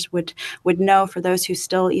listeners would know for those who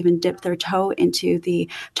still even dip their toe into the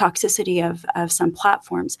toxicity of some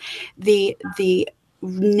platforms, the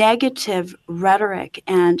negative rhetoric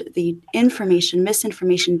and the information,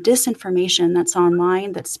 misinformation, disinformation that's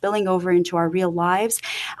online, that's spilling over into our real lives,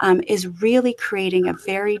 is really creating a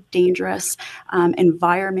very dangerous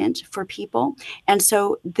environment for people. And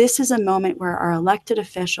so this is a moment where our elected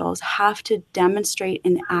officials have to demonstrate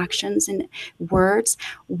in actions and words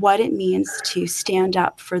what it means to stand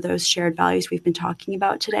up for those shared values we've been talking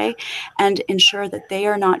about today and ensure that they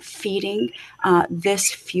are not feeding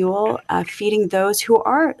this fuel, feeding those who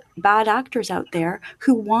are bad actors out there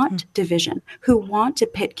who want division, who want to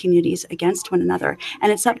pit communities against one another.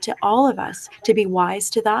 And it's up to all of us to be wise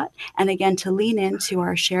to that. And again, to lean into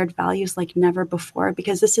our shared values like never before,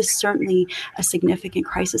 because this is certainly a significant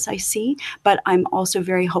crisis I see. But I'm also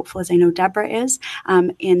very hopeful, as I know Deborah is,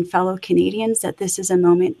 in fellow Canadians, that this is a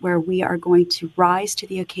moment where we are going to rise to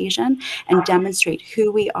the occasion and demonstrate who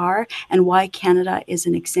we are and why Canada is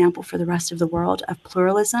an example for the rest of the world of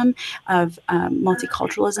pluralism, of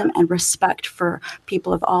multiculturalism, and respect for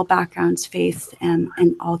people of all backgrounds, faiths, and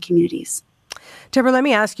all communities. Deborah, let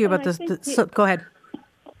me ask you about this. Go ahead.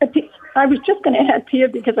 I was just going to add, Pia,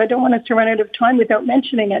 because I don't want us to run out of time without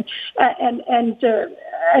mentioning it. And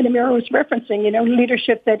Amira was referencing,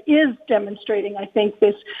 leadership that is demonstrating, I think,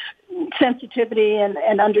 this sensitivity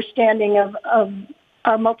and understanding of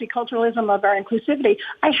our multiculturalism, of our inclusivity.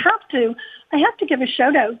 I have to give a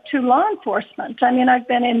shout out to law enforcement. I mean, I've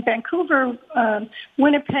been in Vancouver,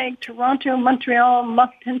 Winnipeg, Toronto, Montreal,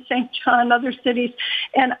 Moncton, St. John, other cities,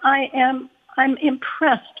 and I'm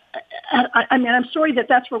impressed. I mean, I'm sorry that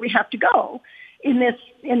that's where we have to go in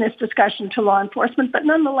this discussion to law enforcement, but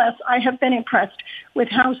nonetheless, I have been impressed with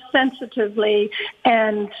how sensitively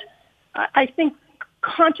and I think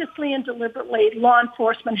consciously and deliberately law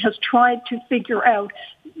enforcement has tried to figure out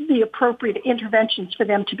the appropriate interventions for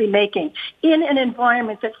them to be making in an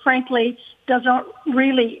environment that frankly doesn't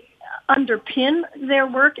really underpin their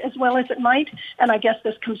work as well as it might. And I guess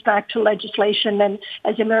this comes back to legislation. And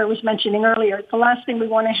as Amira was mentioning earlier, the last thing we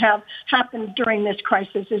want to have happen during this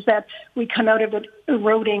crisis is that we come out of it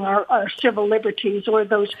eroding our civil liberties or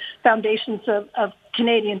those foundations of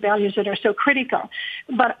Canadian values that are so critical.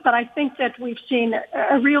 But I think that we've seen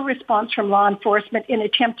a real response from law enforcement in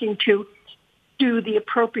attempting to do the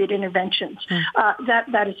appropriate interventions.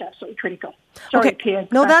 That is absolutely critical. Sorry, okay. Pia.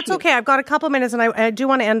 No, that's okay. I've got a couple minutes, and I do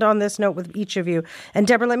want to end on this note with each of you. And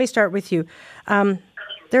Deborah, let me start with you.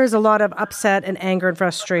 There's a lot of upset and anger and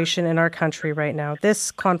frustration in our country right now.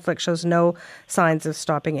 This conflict shows no signs of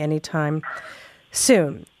stopping anytime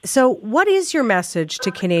soon. So what is your message to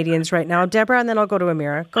Canadians right now? Deborah, and then I'll go to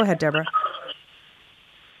Amira. Go ahead, Deborah.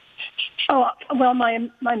 Oh, well, my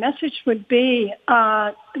message would be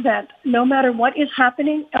that no matter what is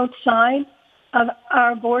happening outside of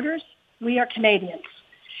our borders, we are Canadians.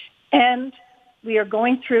 And we are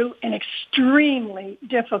going through an extremely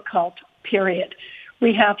difficult period.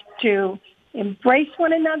 We have to embrace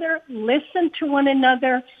one another, listen to one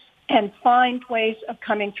another, and find ways of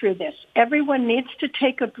coming through this. Everyone needs to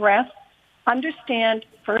take a breath, understand,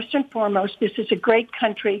 first and foremost, this is a great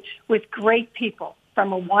country with great people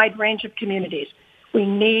from a wide range of communities. We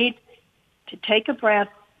need to take a breath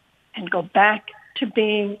and go back to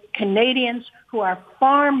being Canadians who are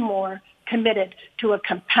far more committed to a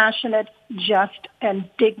compassionate, just, and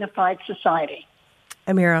dignified society.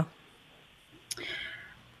 Amira.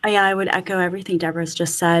 Yeah, I would echo everything Deborah's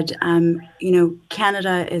just said.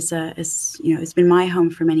 Canada is it's been my home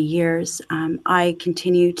for many years. I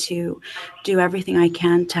continue to do everything I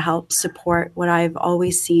can to help support what I've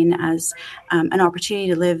always seen as an opportunity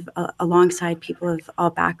to live alongside people of all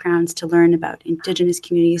backgrounds, to learn about Indigenous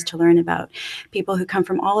communities, to learn about people who come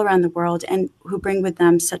from all around the world and who bring with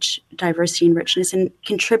them such diversity and richness and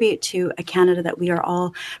contribute to a Canada that we are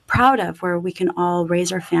all proud of, where we can all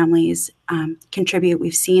raise our families, contribute.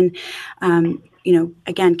 We've seen,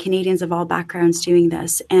 again, Canadians of all backgrounds doing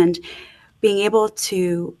this and being able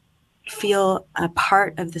to feel a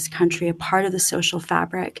part of this country, a part of the social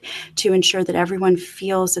fabric, to ensure that everyone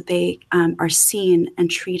feels that they are seen and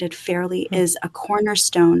treated fairly is a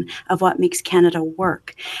cornerstone of what makes Canada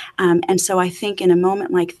work. And so I think in a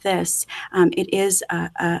moment like this, it is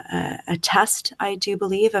a test, I do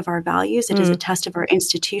believe, of our values. It is a test of our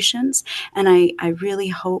institutions. And I really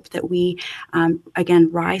hope that we,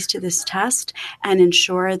 again, rise to this test and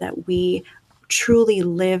ensure that we truly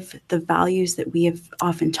live the values that we have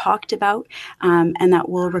often talked about, and that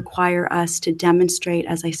will require us to demonstrate,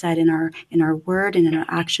 as I said, in our word and in our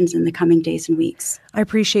actions in the coming days and weeks. I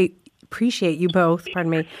appreciate you both,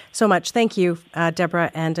 so much. Thank you, Deborah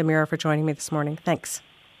and Amira, for joining me this morning. Thanks.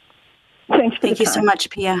 Thank you so much,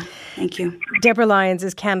 Pia. Thank you. Deborah Lyons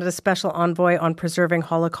is Canada's Special Envoy on Preserving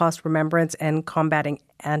Holocaust Remembrance and Combating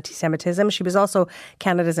Antisemitism. She was also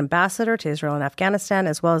Canada's ambassador to Israel and Afghanistan,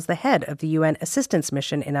 as well as the head of the UN Assistance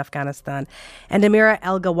Mission in Afghanistan. And Amira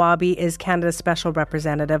El-Gawabi is Canada's Special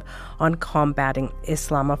Representative on Combating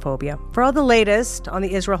Islamophobia. For all the latest on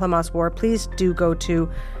the Israel-Hamas war, please do go to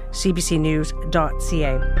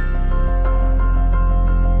cbcnews.ca.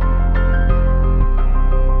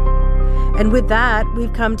 And with that,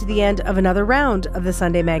 we've come to the end of another round of the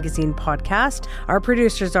Sunday Magazine podcast. Our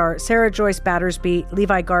producers are Sarah Joyce Battersby,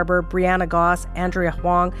 Levi Garber, Brianna Goss, Andrea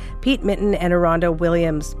Huang, Pete Minton, and Aranda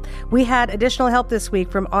Williams. We had additional help this week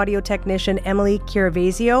from audio technician Emily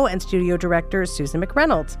Chiravasio and studio director Susan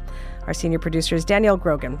McReynolds. Our senior producer is Danielle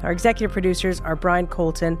Grogan. Our executive producers are Brian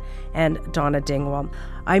Colton and Donna Dingwall.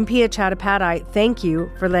 I'm Pia Chattopadhyay. Thank you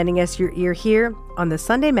for lending us your ear here on the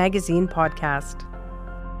Sunday Magazine podcast.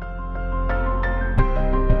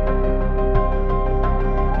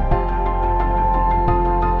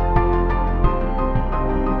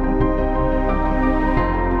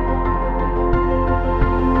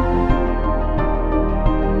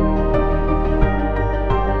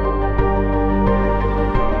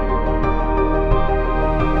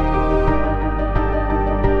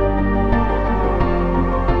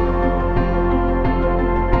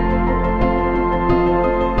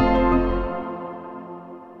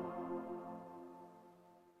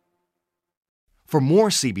 For more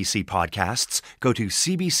CBC podcasts, go to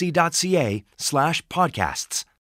cbc.ca/podcasts.